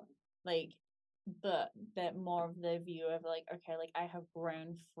me. Totally. Like, but more of the view of like, okay, like I have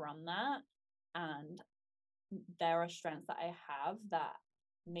grown from that, and there are strengths that I have that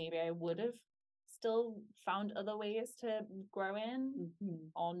maybe I would have still found other ways to grow in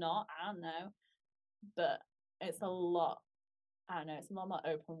or not. I don't know. But it's a lot more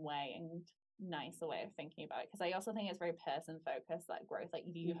open way and nicer way of thinking about it. Because I also think it's very person focused, that growth, like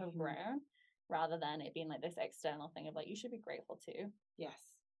you have grown, rather than it being like this external thing of like, you should be grateful too. Yes.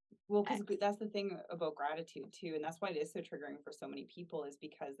 Well, because that's the thing about gratitude too. And that's why it is so triggering for so many people, is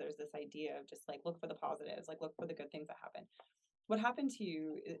because there's this idea of just like, look for the positives, like look for the good things that happen. What happened to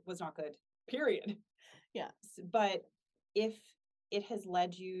you was not good, period. Yeah. But if it has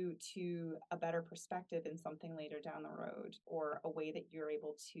led you to a better perspective in something later down the road, or a way that you're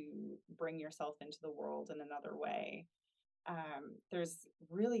able to bring yourself into the world in another way, there's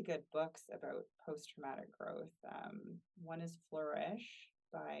really good books about post-traumatic growth. One is Flourish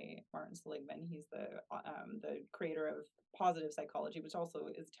by Martin Seligman. He's the creator of positive psychology, which also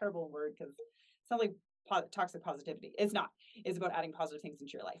is a terrible word because it's not like toxic positivity. It's not. It's about adding positive things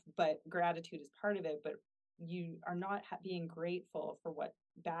into your life. But gratitude is part of it. But you are not being grateful for what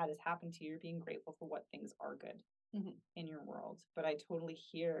bad has happened to you. You're being grateful for what things are good in your world. But I totally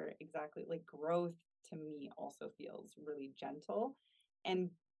hear exactly, like, growth to me also feels really gentle and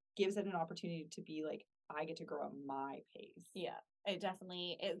gives it an opportunity to be like, I get to grow at my pace. Yeah, it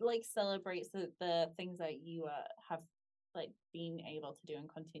like celebrates the things that you have like been able to do and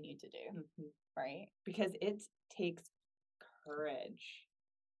continue to do, right? Because it takes courage,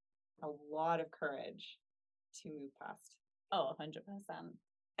 a lot of courage to move past. Oh, 100%.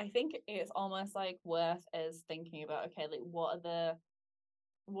 I think it's almost like worth is thinking about, okay, like what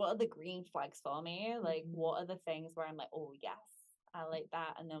are the green flags for me? Like what are the things where I'm like, oh yes, I like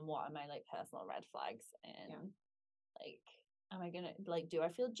that, and then what are my like personal red flags? And like, am I gonna like, do I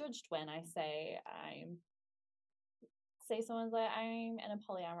feel judged when I say someone's like, I'm in a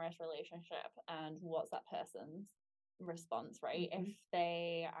polyamorous relationship, and what's that person's response, right? If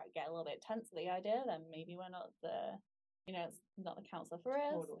they get a little bit tense with the idea, then maybe we're not it's not the counselor for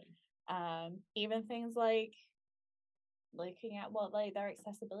us. Totally. Even things like looking at what like their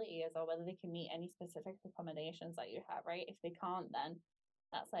accessibility is, or whether they can meet any specific accommodations that you have, right? If they can't, then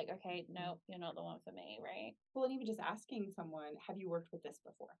that's like, okay, no, you're not the one for me, right? Well, and even just asking someone, have you worked with this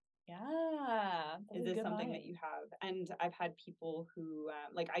before? Yeah. Is this something that you have? And I've had people who,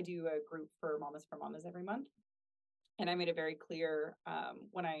 like I do a group for Mamas every month. And I made it very clear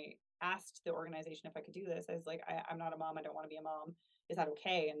when I asked the organization if I could do this, I was like, I'm not a mom. I don't want to be a mom. Is that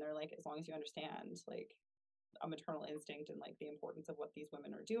okay? And they're like, as long as you understand like a maternal instinct and like the importance of what these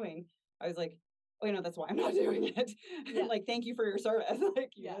women are doing. I was like, oh, that's why I'm not doing it. Yeah. Like, thank you for your service.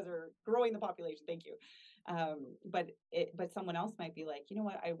 Like, you Yeah. guys are growing the population. Thank you. But someone else might be like, you know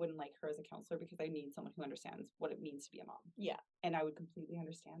what? I wouldn't like her as a counselor because I need someone who understands what it means to be a mom. Yeah. And I would completely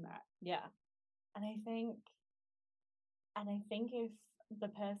understand that. Yeah. And I think if the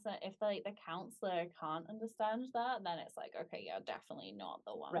counselor can't understand that, then it's like, okay, you're definitely not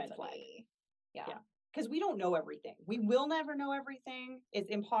the one Red for flag. me. Yeah. Because we don't know everything. We will never know everything. It's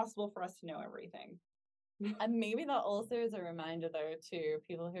impossible for us to know everything. And maybe that also is a reminder, though, to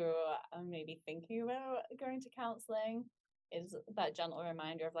people who are maybe thinking about going to counseling, is that gentle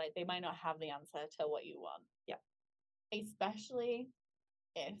reminder of like, they might not have the answer to what you want. Yeah. Especially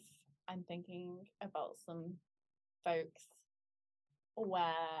if I'm thinking about some folks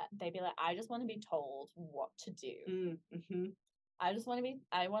where they'd be like, I just want to be told what to do. Mm-hmm. I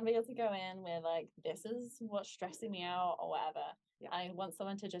want to be able to go in with like, this is what's stressing me out or whatever. Yeah. I want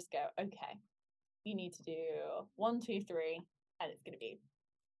someone to just go, okay, you need to do 1, 2, 3, and it's going to be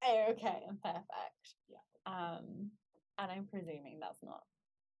okay and perfect. Yeah. And I'm presuming that's not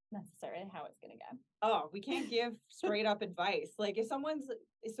necessarily how it's going to go. Oh, we can't give straight up advice. Like if someone's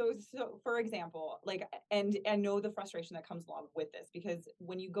so for example, like, and know the frustration that comes along with this, because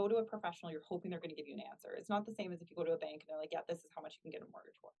when you go to a professional, you're hoping they're going to give you an answer. It's not the same as if you go to a bank and they're like, yeah, this is how much you can get a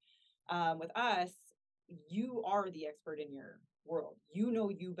mortgage for. With us, you are the expert in your world. You know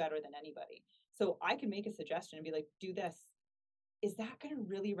you better than anybody. So I can make a suggestion and be like, do this. Is that going to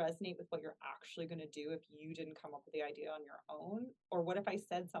really resonate with what you're actually going to do if you didn't come up with the idea on your own? Or what if I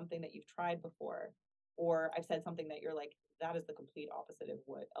said something that you've tried before? Or I've said something that you're like, that is the complete opposite of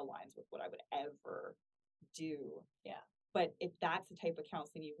what aligns with what I would ever do. Yeah. But if that's the type of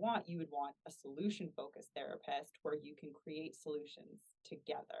counseling you would want a solution-focused therapist where you can create solutions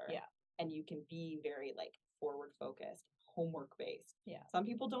together. Yeah. And you can be very like forward-focused, homework-based. Yeah. Some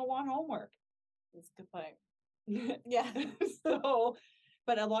people don't want homework. That's a good point. Yeah. So,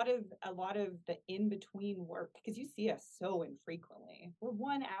 but a lot of the in-between work, because you see us so infrequently, we're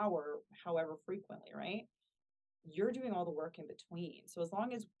 1 hour, however frequently, right? You're doing all the work in between. So as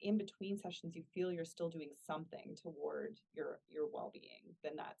long as in between sessions you feel you're still doing something toward your well-being,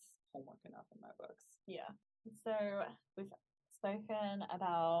 then that's homework enough in my books. Yeah. So we've spoken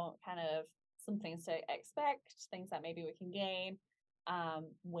about kind of some things to expect, things that maybe we can gain,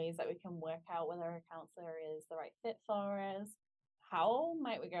 ways that we can work out whether a counselor is the right fit for us. How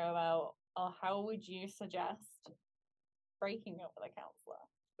might we go about, or how would you suggest breaking up with a counselor?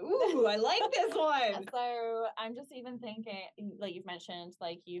 Ooh, I like this one. So I'm just even thinking, like you've mentioned,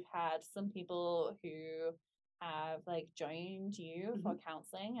 like you've had some people who have like joined you for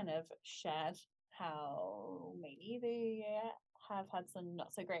counseling and have shared how maybe they have had some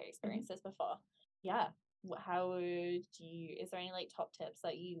not so great experiences before. Yeah. How would you, is there any like top tips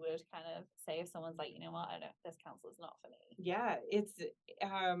that you would kind of say if someone's like, you know what, this counselor's not for me? Yeah, it's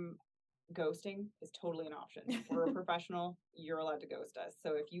ghosting is totally an option. We're a professional, you're allowed to ghost us.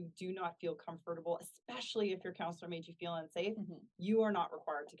 So if you do not feel comfortable, especially if your counselor made you feel unsafe, you are not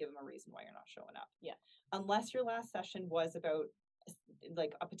required to give them a reason why you're not showing up. Yeah. Unless your last session was about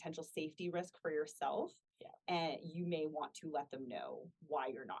like a potential safety risk for yourself. Yeah. And you may want to let them know why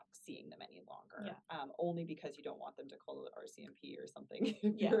you're not seeing them any longer. Yeah. Only because you don't want them to call it RCMP or something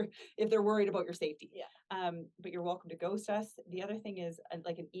if they're worried about your safety. Yeah. But you're welcome to ghost us. The other thing is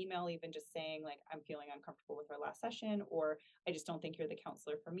like an email, even just saying like, I'm feeling uncomfortable with our last session, or I just don't think you're the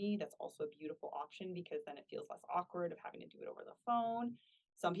counselor for me. That's also a beautiful option because then it feels less awkward of having to do it over the phone.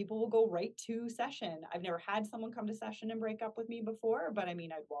 Some people will go right to session. I've never had someone come to session and break up with me before, but I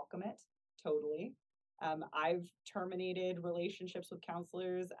mean, I'd welcome it totally. I've terminated relationships with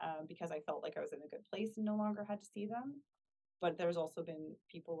counselors because I felt like I was in a good place and no longer had to see them. But there's also been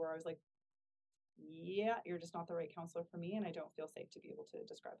people where I was like, yeah, you're just not the right counselor for me. And I don't feel safe to be able to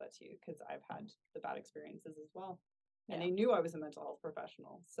describe that to you because I've had the bad experiences as well. Yeah. And they knew I was a mental health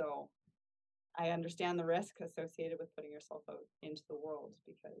professional. So I understand the risk associated with putting yourself out into the world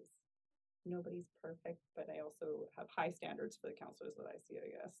because nobody's perfect, but I also have high standards for the counselors that I see,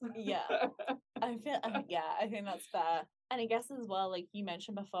 I guess. Yeah. I think that's fair. And I guess as well, like you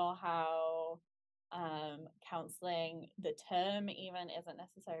mentioned before, how counseling, the term even isn't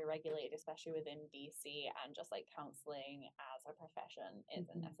necessarily regulated, especially within BC, and just like counseling as a profession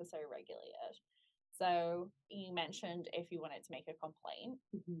isn't necessarily regulated. So you mentioned if you wanted to make a complaint,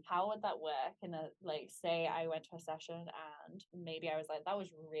 how would that work? And like, say I went to a session and maybe I was like, that was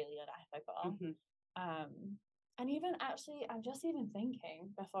really unethical. And even actually, I'm just even thinking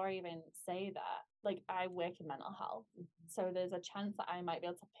before I even say that, like I work in mental health. So there's a chance that I might be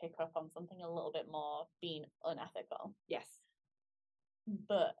able to pick up on something a little bit more being unethical. Yes.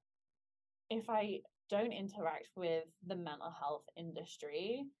 But if I don't interact with the mental health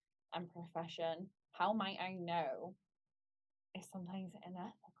industry and profession, how might I know if something's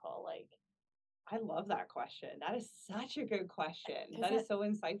unethical? Like, I love that question. That is such a good question. 'Cause That is so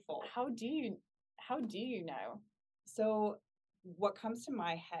insightful. how do you know? So what comes to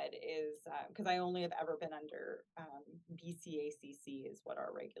my head is because I only have ever been under BCACC is what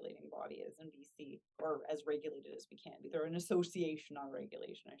our regulating body is in BC, or as regulated as we can be. They're an association on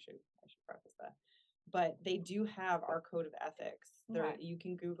regulation. I should preface that. But they do have our code of ethics. Okay. You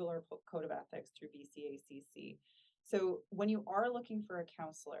can Google our code of ethics through BCACC. So when you are looking for a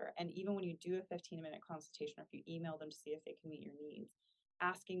counselor, and even when you do a 15-minute consultation, or if you email them to see if they can meet your needs,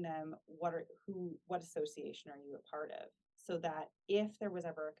 asking them what association are you a part of, so that if there was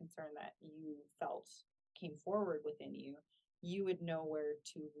ever a concern that you felt came forward within you, you would know where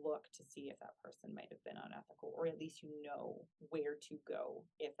to look to see if that person might have been unethical, or at least you know where to go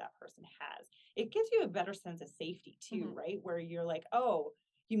if that person has. It gives you a better sense of safety too, right? Where you're like, oh,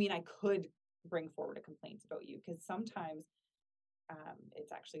 you mean I could bring forward a complaint about you? Because sometimes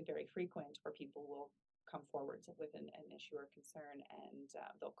it's actually very frequent where people will come forward with an issue or concern, and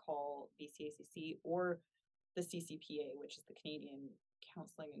they'll call BCACC or the CCPA, which is the Canadian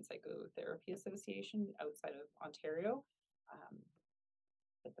Counseling and Psychotherapy Association outside of Ontario.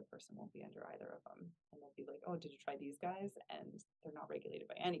 But the person won't be under either of them, and they'll be like, oh, did you try these guys? And they're not regulated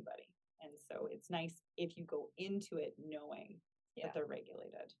by anybody. And so it's nice if you go into it knowing that they're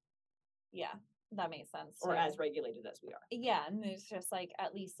regulated. Yeah, that makes sense. Or as regulated as we are. Yeah, and there's just like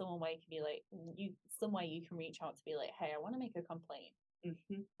at least some way you can be like, some way you can reach out to be like, hey, I want to make a complaint.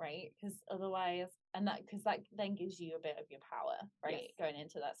 Right? Because otherwise, because that then gives you a bit of your power, right? Yes. Going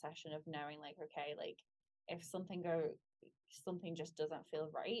into that session of knowing like, okay, like if something just doesn't feel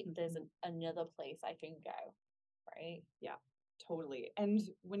right, there's another place I can go, right? Yeah, totally. And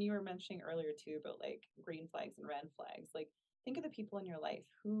when you were mentioning earlier too about like green flags and red flags, like think of the people in your life.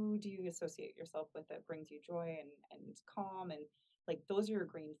 Who do you associate yourself with that brings you joy and calm, and like those are your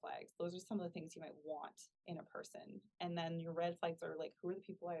green flags. Those are some of the things you might want in a person. And then your red flags are like, who are the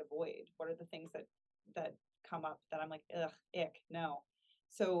people I avoid? What are the things that come up that I'm like, ugh, ick, no.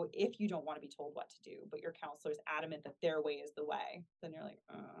 So if you don't want to be told what to do, but your counselor is adamant that their way is the way, then you're like,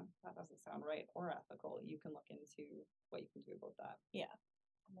 that doesn't sound right or ethical. You can look into what you can do about that. Yeah,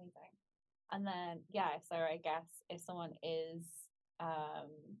 amazing. And then, so I guess if someone is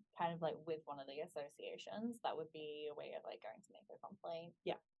kind of like with one of the associations, that would be a way of like going to make a complaint.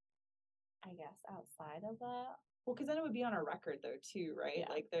 Yeah. I guess outside of that. Well, because then it would be on a record though too, right? Yeah.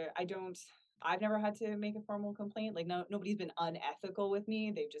 Like I've never had to make a formal complaint. Like nobody's been unethical with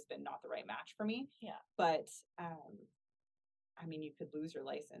me. They've just been not the right match for me. Yeah. But I mean, you could lose your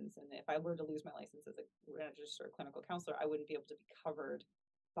license, and if I were to lose my license as a registered clinical counselor, I wouldn't be able to be covered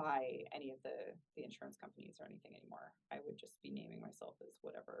by any of the insurance companies or anything anymore. I would just be naming myself as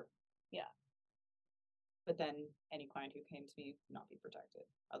whatever. Yeah. But then any client who came to me would not be protected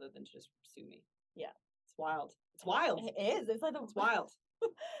other than to just sue me. Yeah. It's wild. It's wild. It is. It's like it's wild.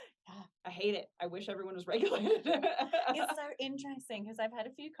 Yeah. I hate it. I wish everyone was regulated. It's so interesting because I've had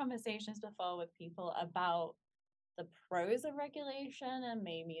a few conversations before with people about the pros of regulation and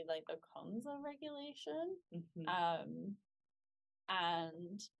maybe like the cons of regulation.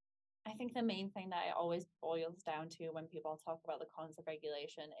 And I think the main thing that it always boils down to when people talk about the cons of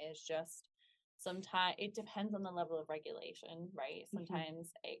regulation is just sometimes it depends on the level of regulation, right?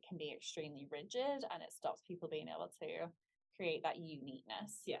 Sometimes it can be extremely rigid and it stops people being able to create that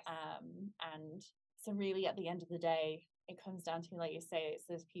uniqueness. Yes. And so really at the end of the day, it comes down to, like you say, it's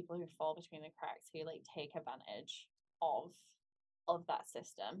those people who fall between the cracks who like take advantage of that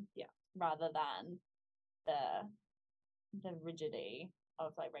system. Yeah. Rather than the rigidity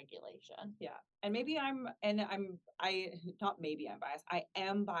of like regulation. Yeah. And maybe I'm biased. I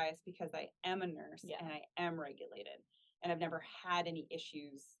am biased because I am a nurse and I am regulated. And I've never had any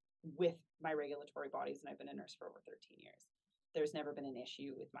issues with my regulatory bodies, and I've been a nurse for over 13 years. There's never been an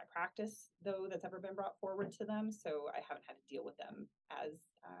issue with my practice, though, that's ever been brought forward to them. So I haven't had to deal with them as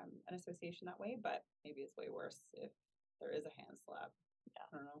an association that way, but maybe it's way worse if there is a hand slap. Yeah.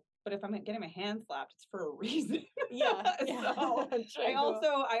 I don't know. But if I'm getting my hand slapped, it's for a reason. Yeah. So True.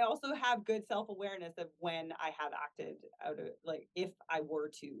 I also have good self-awareness of when I have acted out of, like, if I were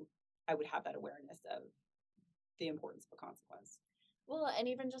to, I would have that awareness of the importance of a consequence. Well, and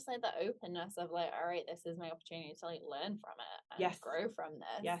even just like the openness of like, all right, this is my opportunity to like learn from it and Yes. grow from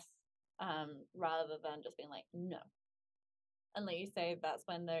this. Yes. Rather than just being like, no. And like you say, that's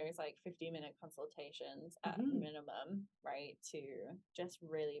when those like 15-minute consultations at minimum, right? To just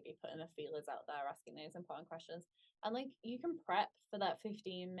really be putting the feelers out there, asking those important questions. And like you can prep for that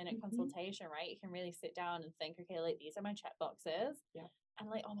 15-minute consultation, right? You can really sit down and think, okay, like these are my check boxes. Yeah. And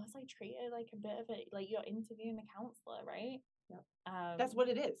like almost like treat it like a bit of it, like you're interviewing the counselor, right? Yeah. That's what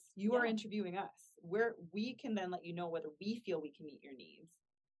it is. You are yeah. interviewing us. We can then let you know whether we feel we can meet your needs.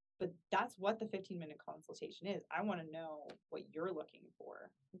 But that's what the 15-minute consultation is. I want to know what you're looking for.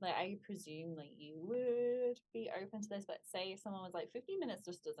 Like, I presume like you would be open to this, but say someone was like 15 minutes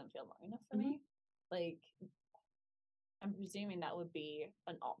just doesn't feel long enough for me. Like, I'm presuming that would be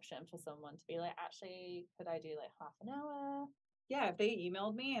an option for someone to be like, actually, could I do like half an hour? Yeah, if they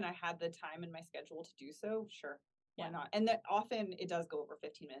emailed me and I had the time in my schedule to do so, sure. Why Yeah. not? And that often it does go over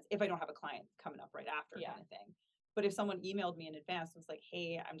 15 minutes if I don't have a client coming up right after kind of thing. But if someone emailed me in advance and was like,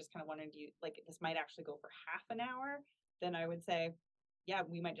 hey, I'm just kind of wondering, do you like this might actually go for half an hour? Then I would say, yeah,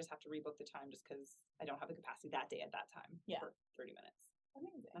 we might just have to rebook the time just because I don't have the capacity that day at that time for 30 minutes.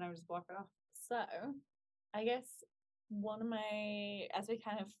 Amazing. And I would just block it off. So I guess one of my, as we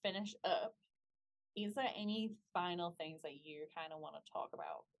kind of finish up, is there any final things that you kind of want to talk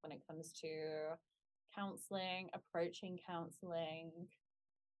about when it comes to counseling, approaching counseling,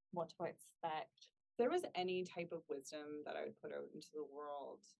 what to expect? If there was any type of wisdom that I would put out into the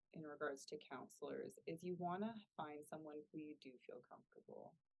world in regards to counselors, is you want to find someone who you do feel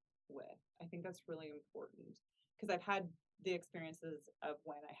comfortable with. I think that's really important because I've had the experiences of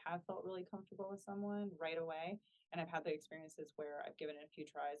when I have felt really comfortable with someone right away. And I've had the experiences where I've given it a few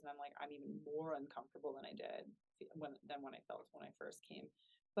tries and I'm like, I'm even more uncomfortable than I did when I felt when I first came.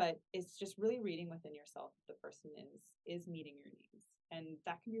 But it's just really reading within yourself if the person is meeting your needs. And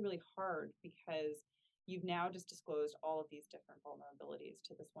that can be really hard because you've now just disclosed all of these different vulnerabilities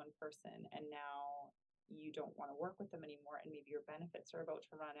to this one person. And now you don't want to work with them anymore. And maybe your benefits are about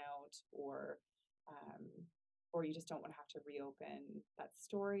to run out, or you just don't want to have to reopen that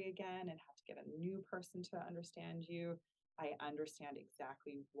story again and have to get a new person to understand you. I understand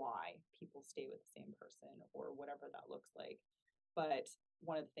exactly why people stay with the same person or whatever that looks like. But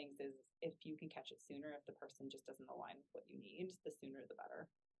one of the things is if you can catch it sooner, if the person just doesn't align with what you need, the sooner the better.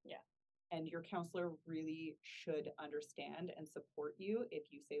 Yeah. And your counselor really should understand and support you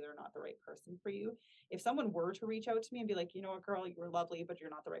if you say they're not the right person for you. If someone were to reach out to me and be like, you know what, girl, you were lovely, but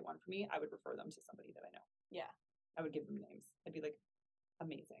you're not the right one for me, I would refer them to somebody that I know. Yeah. I would give them names. I'd be like,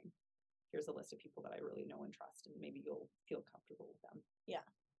 amazing. Here's a list of people that I really know and trust, and maybe you'll feel comfortable with them. Yeah.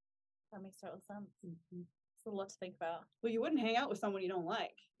 That makes total sense. It's a lot to think about. Well, you wouldn't hang out with someone you don't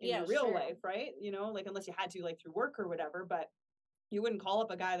like in your real life, right? You know, like unless you had to, like through work or whatever, but you wouldn't call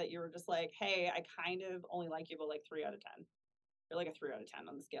up a guy that you were just like, hey, I kind of only like you, but like 3 out of 10. You're like a 3 out of 10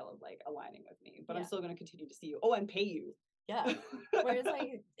 on the scale of like aligning with me, but I'm still going to continue to see you. Oh, and pay you. Yeah. Whereas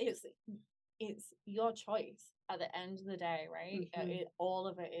like it's your choice at the end of the day, right? All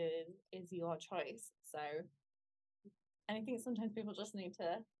of it is your choice. So, and I think sometimes people just need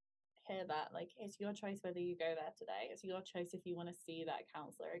to hear that, like, it's your choice whether you go there today. It's your choice if you want to see that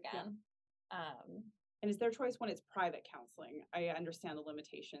counselor again. And it's their choice when it's private counseling. I understand the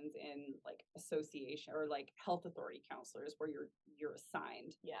limitations in like association or like health authority counselors where you're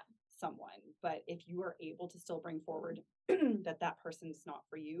assigned someone. But if you are able to still bring forward that person's not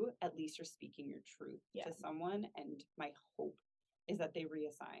for you, at least you're speaking your truth to someone. And my hope is that they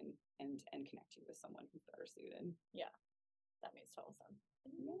reassign and connect you with someone who's better suited. Yeah, that makes total sense.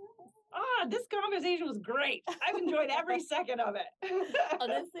 This conversation was great. I've enjoyed every second of it.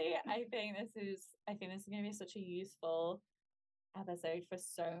 Honestly, I think this is going to be such a useful episode for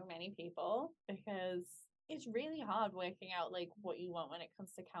so many people because it's really hard working out like what you want when it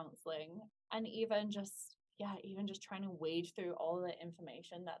comes to counseling, and even just trying to wade through all the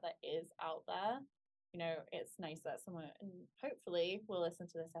information that is out there. You know, it's nice that someone hopefully will listen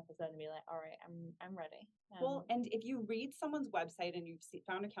to this episode and be like, all right, I'm ready. Well, and if you read someone's website and you've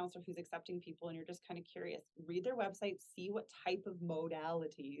found a counselor who's accepting people and you're just kind of curious, read their website, see what type of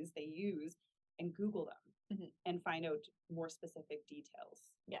modalities they use, and Google them and find out more specific details.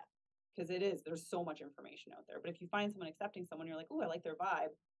 Yeah. Because there's so much information out there. But if you find someone accepting someone, you're like, oh, I like their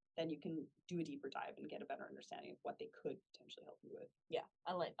vibe, then you can do a deeper dive and get a better understanding of what they could potentially help you with. Yeah,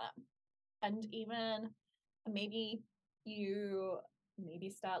 I like that. And even maybe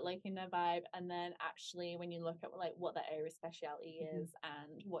maybe start liking their vibe, and then actually when you look at like what their area of speciality is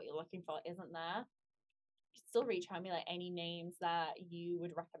and what you're looking for isn't there, still reach out and be like, any names that you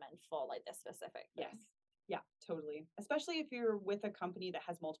would recommend for like this specific thing. Yes. Yeah, totally. Especially if you're with a company that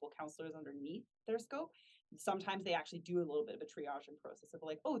has multiple counselors underneath their scope. Sometimes they actually do a little bit of a triaging process of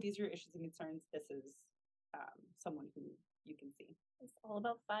like, oh, these are your issues and concerns. This is someone who you can see. It's all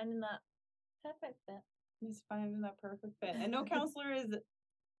about finding that perfect fit. Just finding that perfect fit. And no counselor is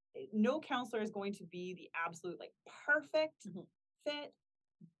going to be the absolute like perfect fit,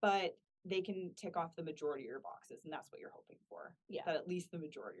 but they can tick off the majority of your boxes, and that's what you're hoping for. Yeah. That at least the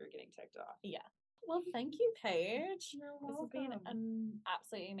majority are getting ticked off. Yeah. Well, thank you, Paige. You're This has been welcome.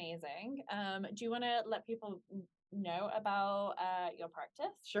 absolutely amazing. Do you want to let people know about your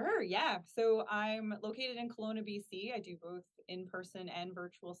practice? Sure, yeah. So I'm located in Kelowna, BC. I do both in-person and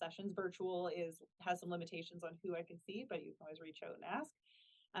virtual sessions. Virtual has some limitations on who I can see, but you can always reach out and ask.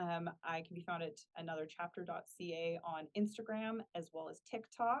 I can be found at anotherchapter.ca on Instagram as well as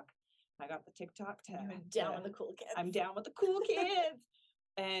TikTok. I got the TikTok Down with the cool kids. I'm down with the cool kids.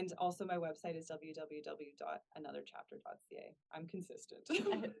 And also my website is www.anotherchapter.ca. I'm consistent.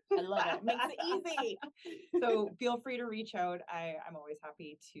 I love it. Makes it easy. So feel free to reach out. I'm always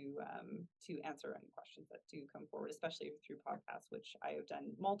happy to answer any questions that do come forward, especially through podcasts, which I have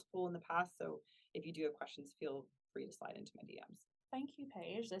done multiple in the past. So if you do have questions, feel free to slide into my DMs. Thank you,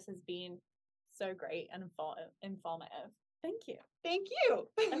 Paige. This has been so great and informative. Thank you. Thank you.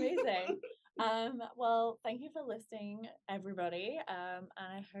 Amazing. Well, thank you for listening, everybody. And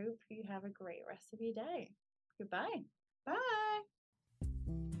I hope you have a great rest of your day. Goodbye. Bye.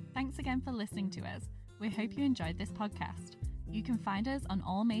 Thanks again for listening to us. We hope you enjoyed this podcast. You can find us on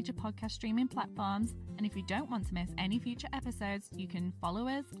all major podcast streaming platforms, and if you don't want to miss any future episodes, you can follow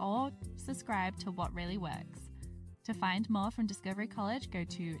us or subscribe to What Really Works. To find more from Discovery College, go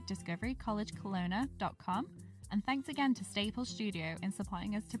to discoverycollegekelowna.com. And thanks again to Staple Studio in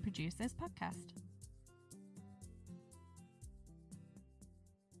supporting us to produce this podcast.